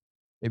go.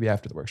 Maybe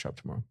after the workshop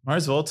tomorrow.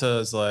 Mars Volta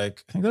is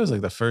like, I think that was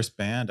like the first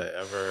band I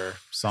ever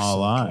saw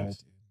live. Good,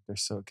 they're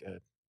so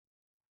good.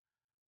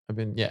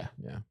 Yeah.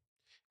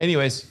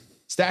 Anyways,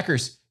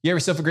 Stackers, you have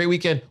yourself a great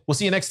weekend. We'll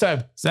see you next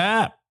time.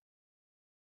 Zap.